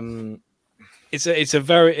 Yeah. It's a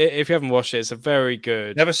very, if you haven't watched it, it's a very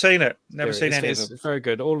good. Never seen it. Never seen any of it. It's very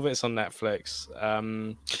good. All of it's on Netflix.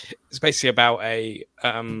 It's basically about a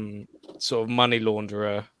sort of money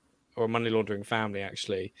launderer or a money laundering family,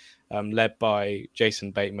 actually, led by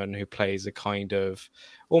Jason Bateman, who plays a kind of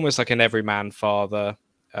almost like an everyman father,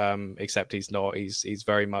 except he's not. He's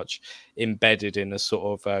very much embedded in a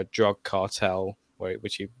sort of drug cartel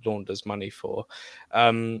which he launders money for.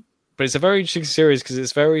 But it's a very interesting series because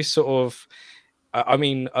it's very sort of. I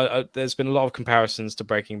mean, there's been a lot of comparisons to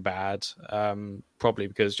Breaking Bad, probably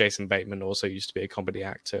because Jason Bateman also used to be a comedy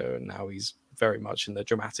actor, and now he's very much in the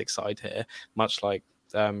dramatic side here, much like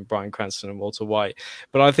Bryan Cranston and Walter White.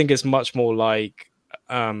 But I think it's much more like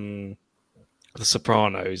The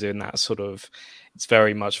Sopranos in that sort of, it's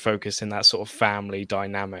very much focused in that sort of family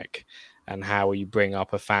dynamic and how you bring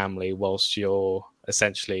up a family whilst you're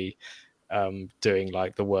essentially doing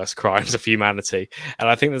like the worst crimes of humanity. And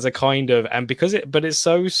I think there's a kind of, and because it's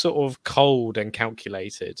so sort of cold and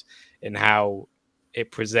calculated in how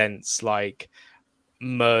it presents like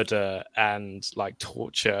murder and like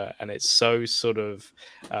torture, and it's so sort of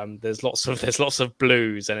there's lots of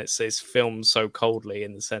blues, and it's filmed so coldly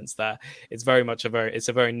in the sense that it's very much it's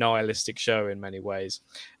a very nihilistic show in many ways.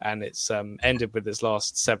 And it's ended with this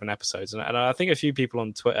last 7 episodes, and I think a few people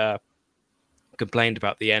on Twitter complained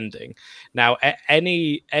about the ending. Now,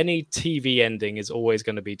 any TV ending is always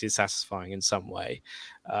going to be dissatisfying in some way.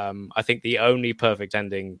 I think the only perfect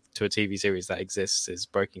ending to a TV series that exists is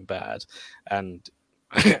Breaking Bad, and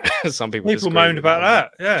some people moaned about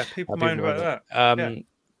that. Yeah, people moaned about that.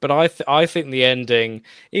 But I think the ending,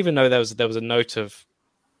 even though there was a note of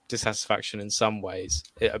dissatisfaction in some ways,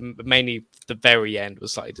 mainly the very end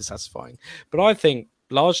was slightly dissatisfying. But I think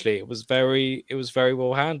largely it was very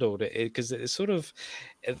well handled, because it's sort of,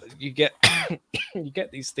 you get you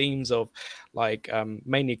get these themes of like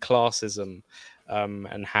mainly classism,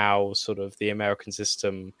 and how sort of the American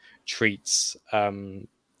system treats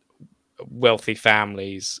wealthy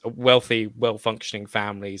families, well-functioning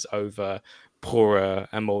families over poorer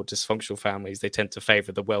and more dysfunctional families. They tend to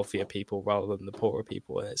favor the wealthier people rather than the poorer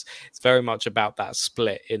people. And it's very much about that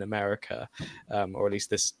split in America, or at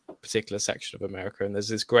least this particular section of America. And there's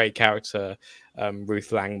this great character,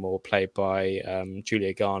 Ruth Langmore, played by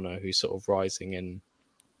Julia Garner, who's sort of rising in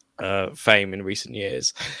fame in recent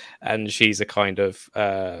years. And she's a kind of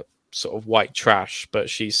sort of white trash, but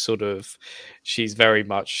she's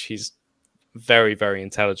very, very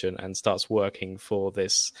intelligent and starts working for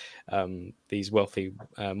these wealthy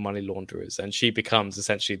money launderers, and she becomes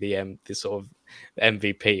essentially the sort of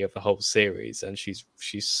MVP of the whole series. And she's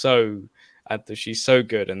so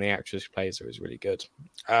good, and the actress who plays her is really good.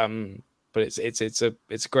 But it's a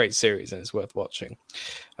great series, and it's worth watching.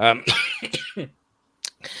 And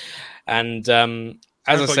as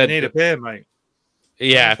I said, you need a beer, mate.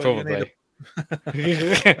 Yeah, probably.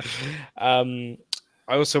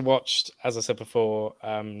 I also watched, as I said before,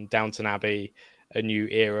 Downton Abbey: A New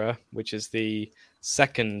Era, which is the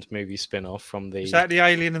second movie spin-off from the... Is that the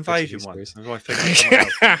alien invasion one? I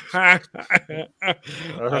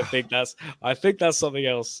think that's something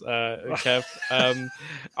else, Kev.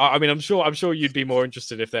 I mean, I'm sure you'd be more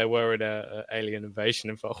interested if there were an alien invasion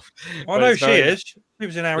involved. I know she is. She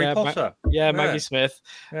was in Harry Potter. Maggie Smith,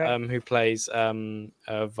 who plays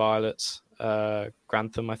Violet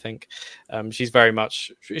Grantham, I think. She's very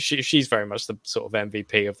much the sort of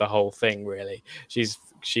MVP of the whole thing, really.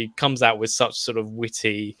 She comes out with such sort of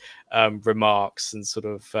witty remarks, and sort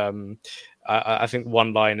of I think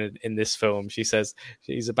one line in this film, she says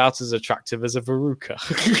she's about as attractive as a Veruca.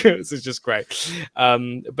 This is just great.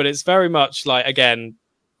 But it's very much like, again,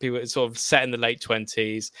 it's sort of set in the late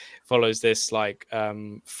 20s, follows this like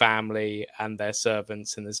family and their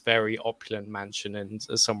servants in this very opulent mansion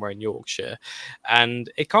somewhere in Yorkshire.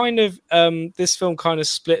 And it kind of, this film kind of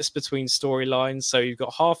splits between storylines. So you've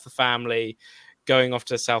got half the family going off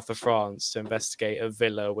to the south of France to investigate a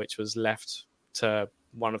villa which was left to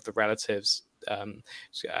one of the relatives. And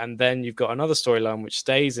then you've got another storyline which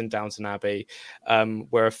stays in Downton Abbey,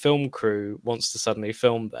 where a film crew wants to suddenly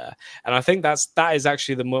film there. And I think that is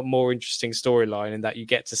actually the more interesting storyline, in that you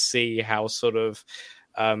get to see how sort of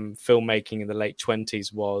filmmaking in the late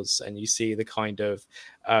 20s was, and you see the kind of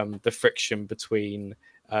the friction between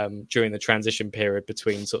during the transition period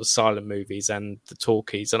between sort of silent movies and the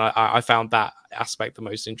talkies. And I found that aspect the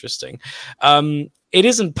most interesting. It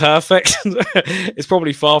isn't perfect. It's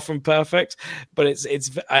probably far from perfect, but it's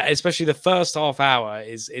especially the first half hour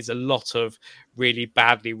is a lot of really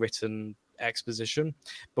badly written exposition.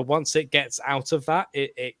 But once it gets out of that,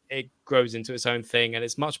 it grows into its own thing, and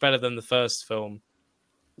it's much better than the first film.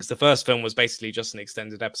 Because the first film was basically just an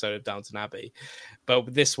extended episode of Downton Abbey. But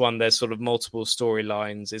with this one, there's sort of multiple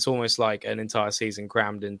storylines. It's almost like an entire season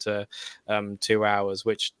crammed into 2 hours,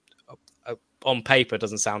 which on paper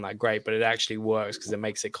doesn't sound that great, but it actually works because it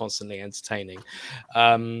makes it constantly entertaining.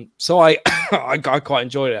 So I quite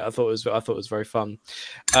enjoyed it. I thought it was very fun.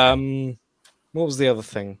 What was the other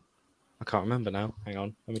thing? I can't remember now. Hang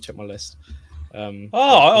on, let me check my list.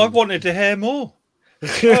 I wanted to hear more.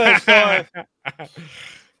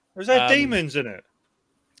 Was there demons in it?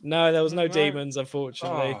 No, there was no demons,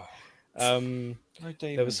 unfortunately. No demons.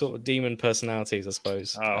 There were sort of demon personalities, I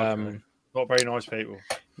suppose. Okay. Not very nice people.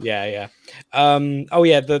 Yeah.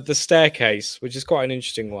 The Staircase, which is quite an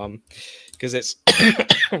interesting one, because it's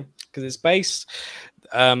based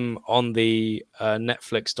on the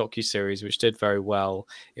Netflix docuseries, which did very well.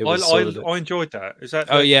 I enjoyed that. Is that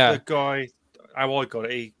the guy? How I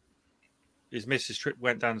got it? His missus trip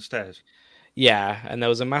went down the stairs. Yeah, and there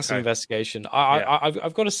was a massive investigation.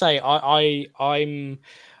 I've got to say, I'm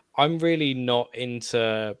really not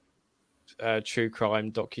into true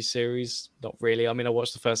crime docuseries. Not really. I mean, I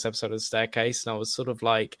watched the first episode of The Staircase, and I was sort of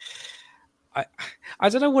like, I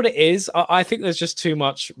don't know what it is. I think there's just too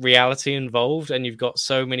much reality involved, and you've got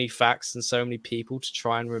so many facts and so many people to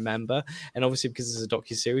try and remember. And obviously, because it's a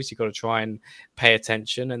docuseries, you've got to try and pay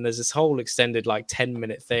attention. And there's this whole extended, like,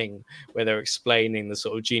 10-minute thing where they're explaining the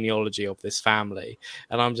sort of genealogy of this family.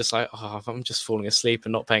 And I'm just like, oh, I'm just falling asleep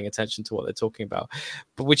and not paying attention to what they're talking about.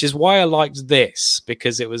 But which is why I liked this,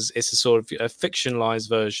 because it's a sort of a fictionalized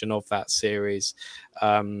version of that series.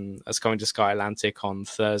 That's going to Sky Atlantic on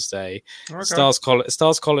Thursday. Okay.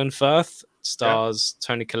 Stars Colin Firth, stars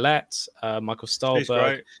Tony Collette, Michael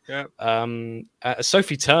Stahlberg,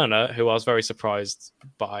 Sophie Turner, who I was very surprised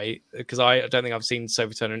by, because I don't think I've seen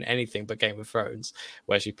Sophie Turner in anything but Game of Thrones,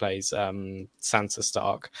 where she plays Sansa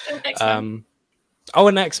Stark. X-Men.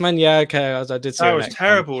 An X-Men, yeah, okay, I did see. That was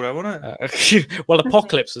terrible, though, wasn't it? Well,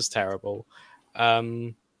 Apocalypse was terrible.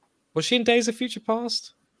 Was she in Days of Future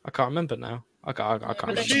Past? I can't remember now. I can't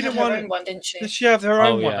remember. She had her own one, didn't she? Did she have her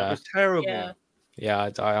own one? That was terrible. Yeah, I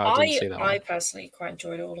didn't see that one. I personally quite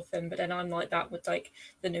enjoyed all of them, but then I'm like that with like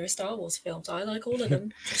the newer Star Wars films. I like all of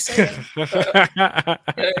them. Just saying.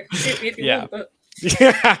 Shoot me if you want, but...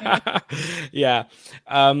 yeah.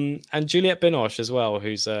 And Juliette Binoche as well,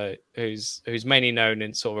 who's mainly known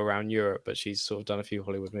in sort of around Europe, but she's sort of done a few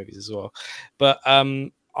Hollywood movies as well. But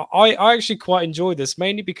I actually quite enjoyed this,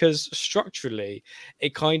 mainly because structurally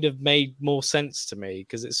it kind of made more sense to me,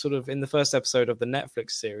 because it's sort of in the first episode of the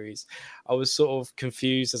Netflix series, I was sort of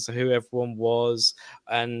confused as to who everyone was,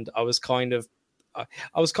 and I was kind of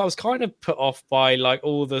put off by like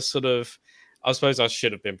all the sort of, I suppose I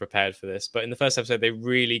should have been prepared for this, but in the first episode they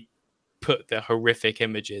really put the horrific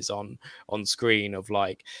images on screen of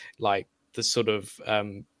like the sort of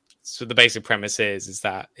so the basic premise is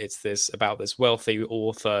that it's about this wealthy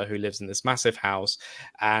author who lives in this massive house,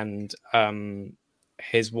 and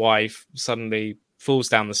his wife suddenly falls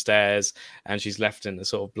down the stairs and she's left in a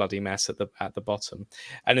sort of bloody mess at the bottom.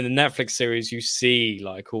 And in the Netflix series, you see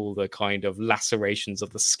like all the kind of lacerations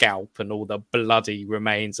of the scalp and all the bloody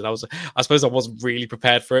remains. And I suppose I wasn't really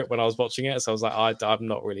prepared for it when I was watching it, so I was like, I'm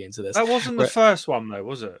not really into this. That wasn't the first one, though,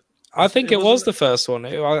 was it? I think it was the first one.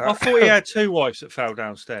 I thought he had two wives that fell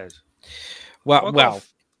downstairs. Well,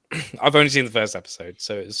 I've only seen the first episode,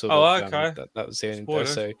 so it's sort of okay. That was the only.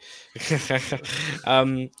 So,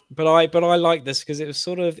 but I like this because it was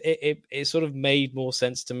sort of it sort of made more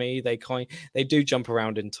sense to me. They do jump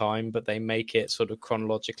around in time, but they make it sort of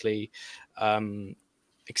chronologically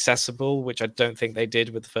accessible, which I don't think they did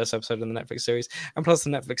with the first episode in the Netflix series. And plus,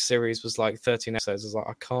 the Netflix series was like 13 episodes. I was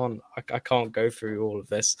like, I can't go through all of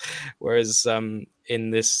this. Whereas in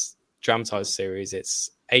this dramatized series,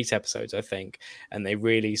 it's 8 episodes, I think, and they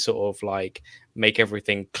really sort of like make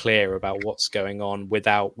everything clear about what's going on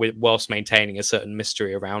whilst maintaining a certain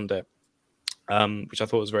mystery around it, which I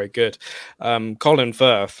thought was very good. Colin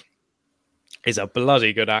Firth is a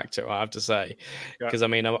bloody good actor, I have to say, because I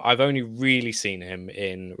mean, I've only really seen him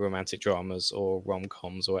in romantic dramas or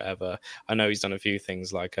rom-coms or whatever. I know he's done a few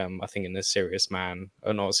things like I think in A Serious Man,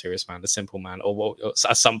 or not A Serious Man, A Simple Man, or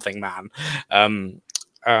A Something Man,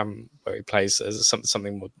 where he plays as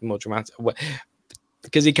something more dramatic,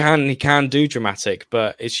 because he can do dramatic,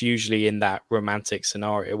 but it's usually in that romantic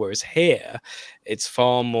scenario, whereas here it's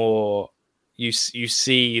far more you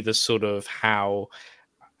see the sort of how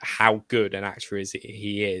good an actor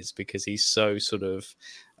he is, because he's so sort of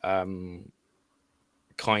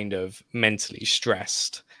kind of mentally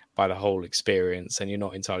stressed by the whole experience, and you're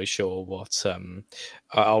not entirely sure what Dan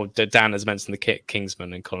has mentioned the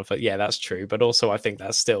Kingsman and Colin Firth. Yeah, that's true, but also I think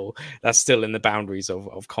that's still in the boundaries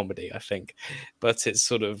of comedy, I think. But it's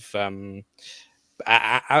sort of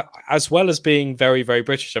as well as being very, very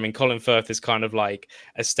British. I mean, Colin Firth is kind of like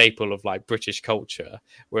a staple of like British culture,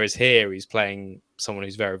 whereas here he's playing someone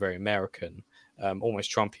who's very, very American,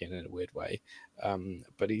 almost Trumpian in a weird way.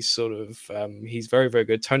 But he's sort of he's very, very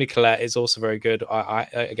good. Tony Collette is also very good.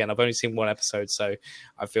 Again, I've only seen one episode, so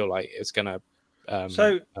I feel like it's going to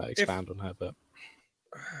expand on her. But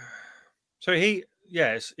so he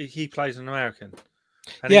plays an American.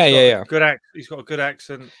 And yeah. He's got a good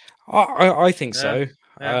accent. I think so.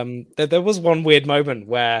 Yeah. There was one weird moment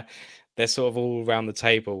where they're sort of all around the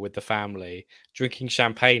table with the family drinking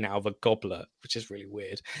champagne out of a goblet, which is really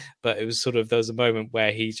weird. But it was sort of, there was a moment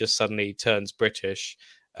where he just suddenly turns British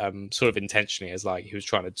sort of intentionally, as like he was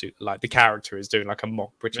trying to do, like the character is doing like a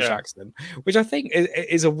mock British Yeah. accent, which I think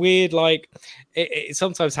is a weird, like it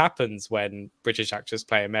sometimes happens when British actors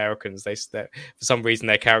play Americans. They for some reason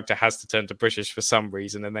their character has to turn to British for some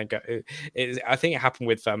reason, and then go. I think it happened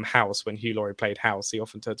with House when Hugh Laurie played House. He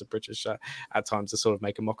often turned to British at times to sort of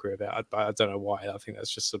make a mockery of it. I don't know why. I think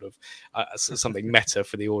that's just sort of something meta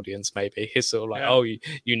for the audience. Maybe he's sort of like, oh,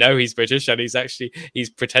 you know, he's British and he's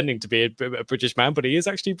pretending to be a British man, but he is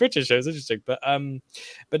actually British. It was interesting, but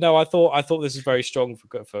no, I thought this was very strong for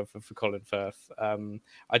Colin Firth.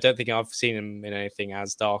 I don't think I've seen him in anything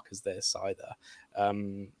as dark as this either,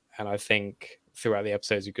 and I think throughout the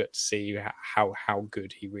episodes you get to see how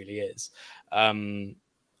good he really is.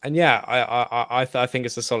 And yeah, I think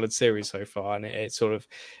it's a solid series so far, and it sort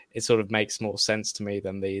of makes more sense to me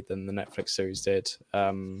than the Netflix series did.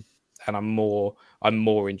 And I'm more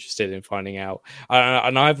interested in finding out.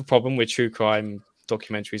 And I have a problem with true crime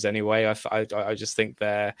documentaries anyway. I just think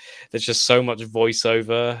there's just so much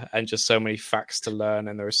voiceover and just so many facts to learn,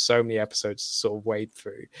 and there are so many episodes to sort of wade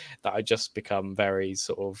through that I just become very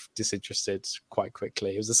sort of disinterested quite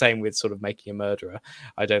quickly. It was the same with sort of Making a Murderer.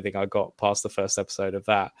 I don't think I got past the first episode of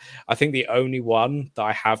that. I think the only one that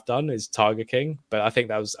I have done is Tiger King, but I think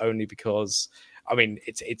that was only because, I mean,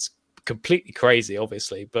 it's completely crazy,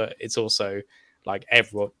 obviously, but it's also like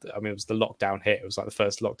everyone. I mean, it was the lockdown hit. It was like the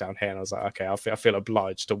first lockdown hit, and I was like, okay, I feel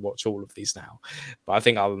obliged to watch all of these now. But I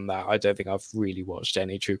think other than that, I don't think I've really watched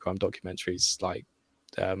any true crime documentaries like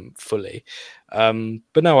fully.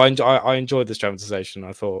 But no, I enjoyed this dramatization.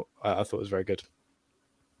 I thought it was very good.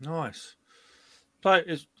 Nice. So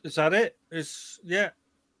is that it? Yeah,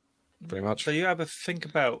 pretty much. So you have a think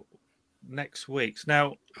about next week's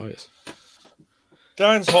now. Oh yes.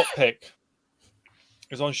 Dan's hot pick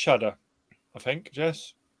is on Shudder, I think,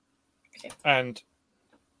 Jess. Okay. And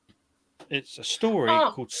it's a story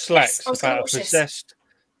called Slacks about a possessed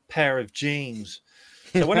pair of jeans.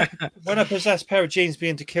 So when a possessed pair of jeans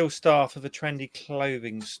begin to kill staff of a trendy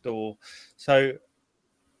clothing store. So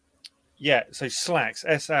Slacks,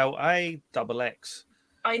 SLAXX.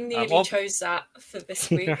 I nearly chose that for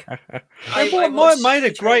this week. I made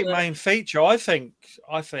a great main feature. I think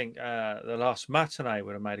The Last Matinee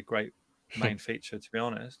would have made a great main feature, to be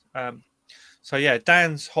honest. So yeah,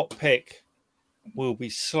 Dan's hot pick will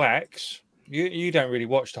be Slacks. You don't really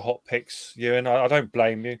watch the hot picks, and I don't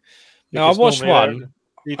blame you. No, I watched one.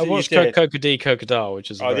 I watched Coca D Coca,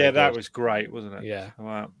 which is that was great, wasn't it? Yeah.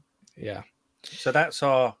 Wow. Yeah. So that's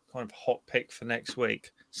our kind of hot pick for next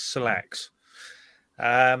week. Slacks.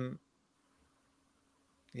 It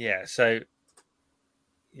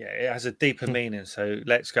has a deeper meaning. So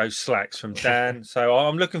let's go Slacks from Dan. So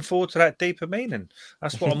I'm looking forward to that deeper meaning.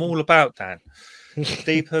 That's what I'm all about, Dan.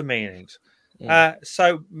 Deeper meanings.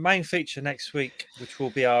 So main feature next week, which will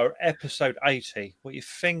be our episode 80. What you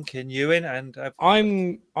thinking, Ewan? And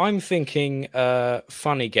I'm thinking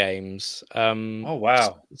Funny Games. Oh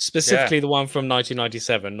wow! Specifically the one from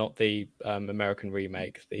 1997, not the American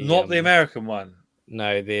remake. Not the American one.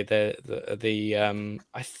 No, the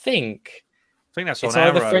I think that's it's on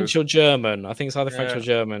either Arrow. French or German. I think it's either French or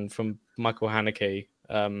German from Michael Haneke.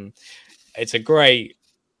 It's a great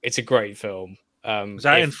film. Is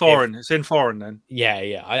that in foreign? It's in foreign then.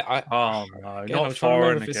 Yeah. Oh no, again, not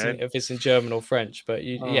foreign if it's in German or French, but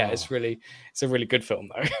it's a really good film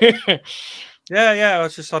though. Yeah.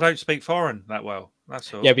 I don't speak forein that well.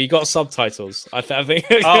 That's all. Yeah, but you got subtitles. I think.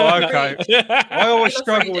 Oh, okay. I always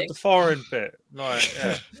struggle with the foreign bit. Right,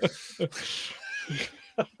 yeah.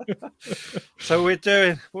 So we're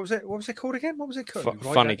doing what was it called again? What was it called?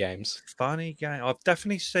 Funny Games. Funny Game. I've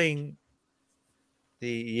definitely seen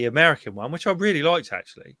the American one, which I really liked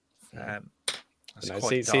actually.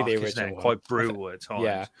 See the original one. Quite brutal at times.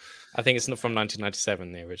 Yeah, I think it's not from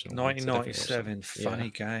 1997. The original. 1997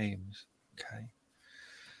 Funny Games. Okay.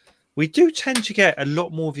 We do tend to get a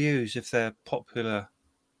lot more views if they're popular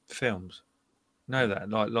films. Know that,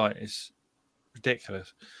 like it's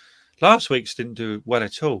ridiculous. Last week's didn't do well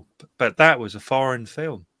at all, but that was a foreign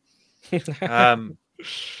film.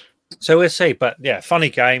 So we'll see. But yeah, Funny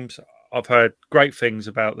Games. I've heard great things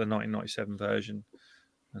about the 1997 version,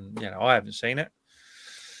 and I haven't seen it.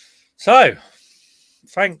 So,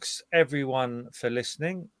 thanks everyone for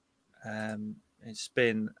listening. It's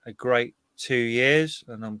been a great 2 years,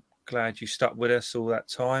 and I'm glad you stuck with us all that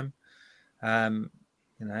time. And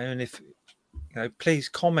if please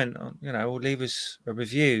comment on, or leave us a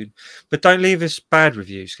review, but don't leave us bad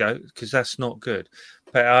reviews, because that's not good.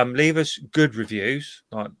 But leave us good reviews,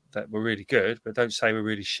 like that were really good, but don't say we're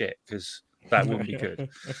really shit, because that wouldn't be good.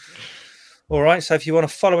 All right, so if you want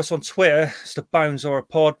to follow us on Twitter, it's the Bones Horror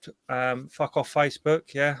Pod. Fuck off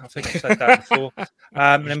Facebook. Yeah, I think I said that before.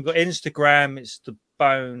 And then we've got Instagram. It's the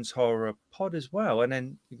Bones Horror Pod as well. And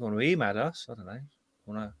then you want to email us. I don't know.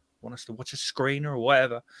 Want us to watch a screener or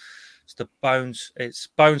whatever. It's It's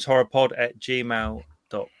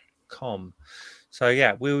boneshorrorpod@gmail.com. So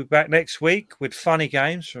yeah, we'll be back next week with Funny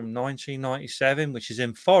Games from 1997, which is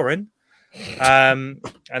in foreign, and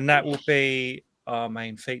that will be our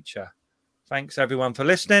main feature. Thanks everyone for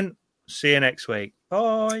listening. See you next week.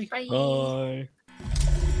 Bye. Bye. Bye.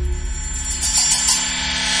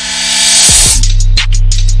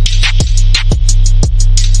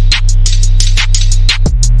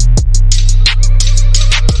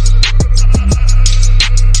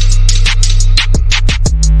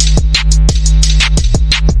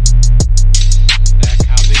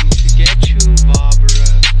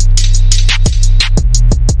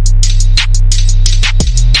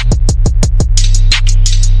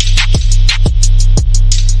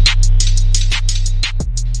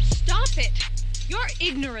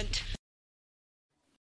 Ignorant.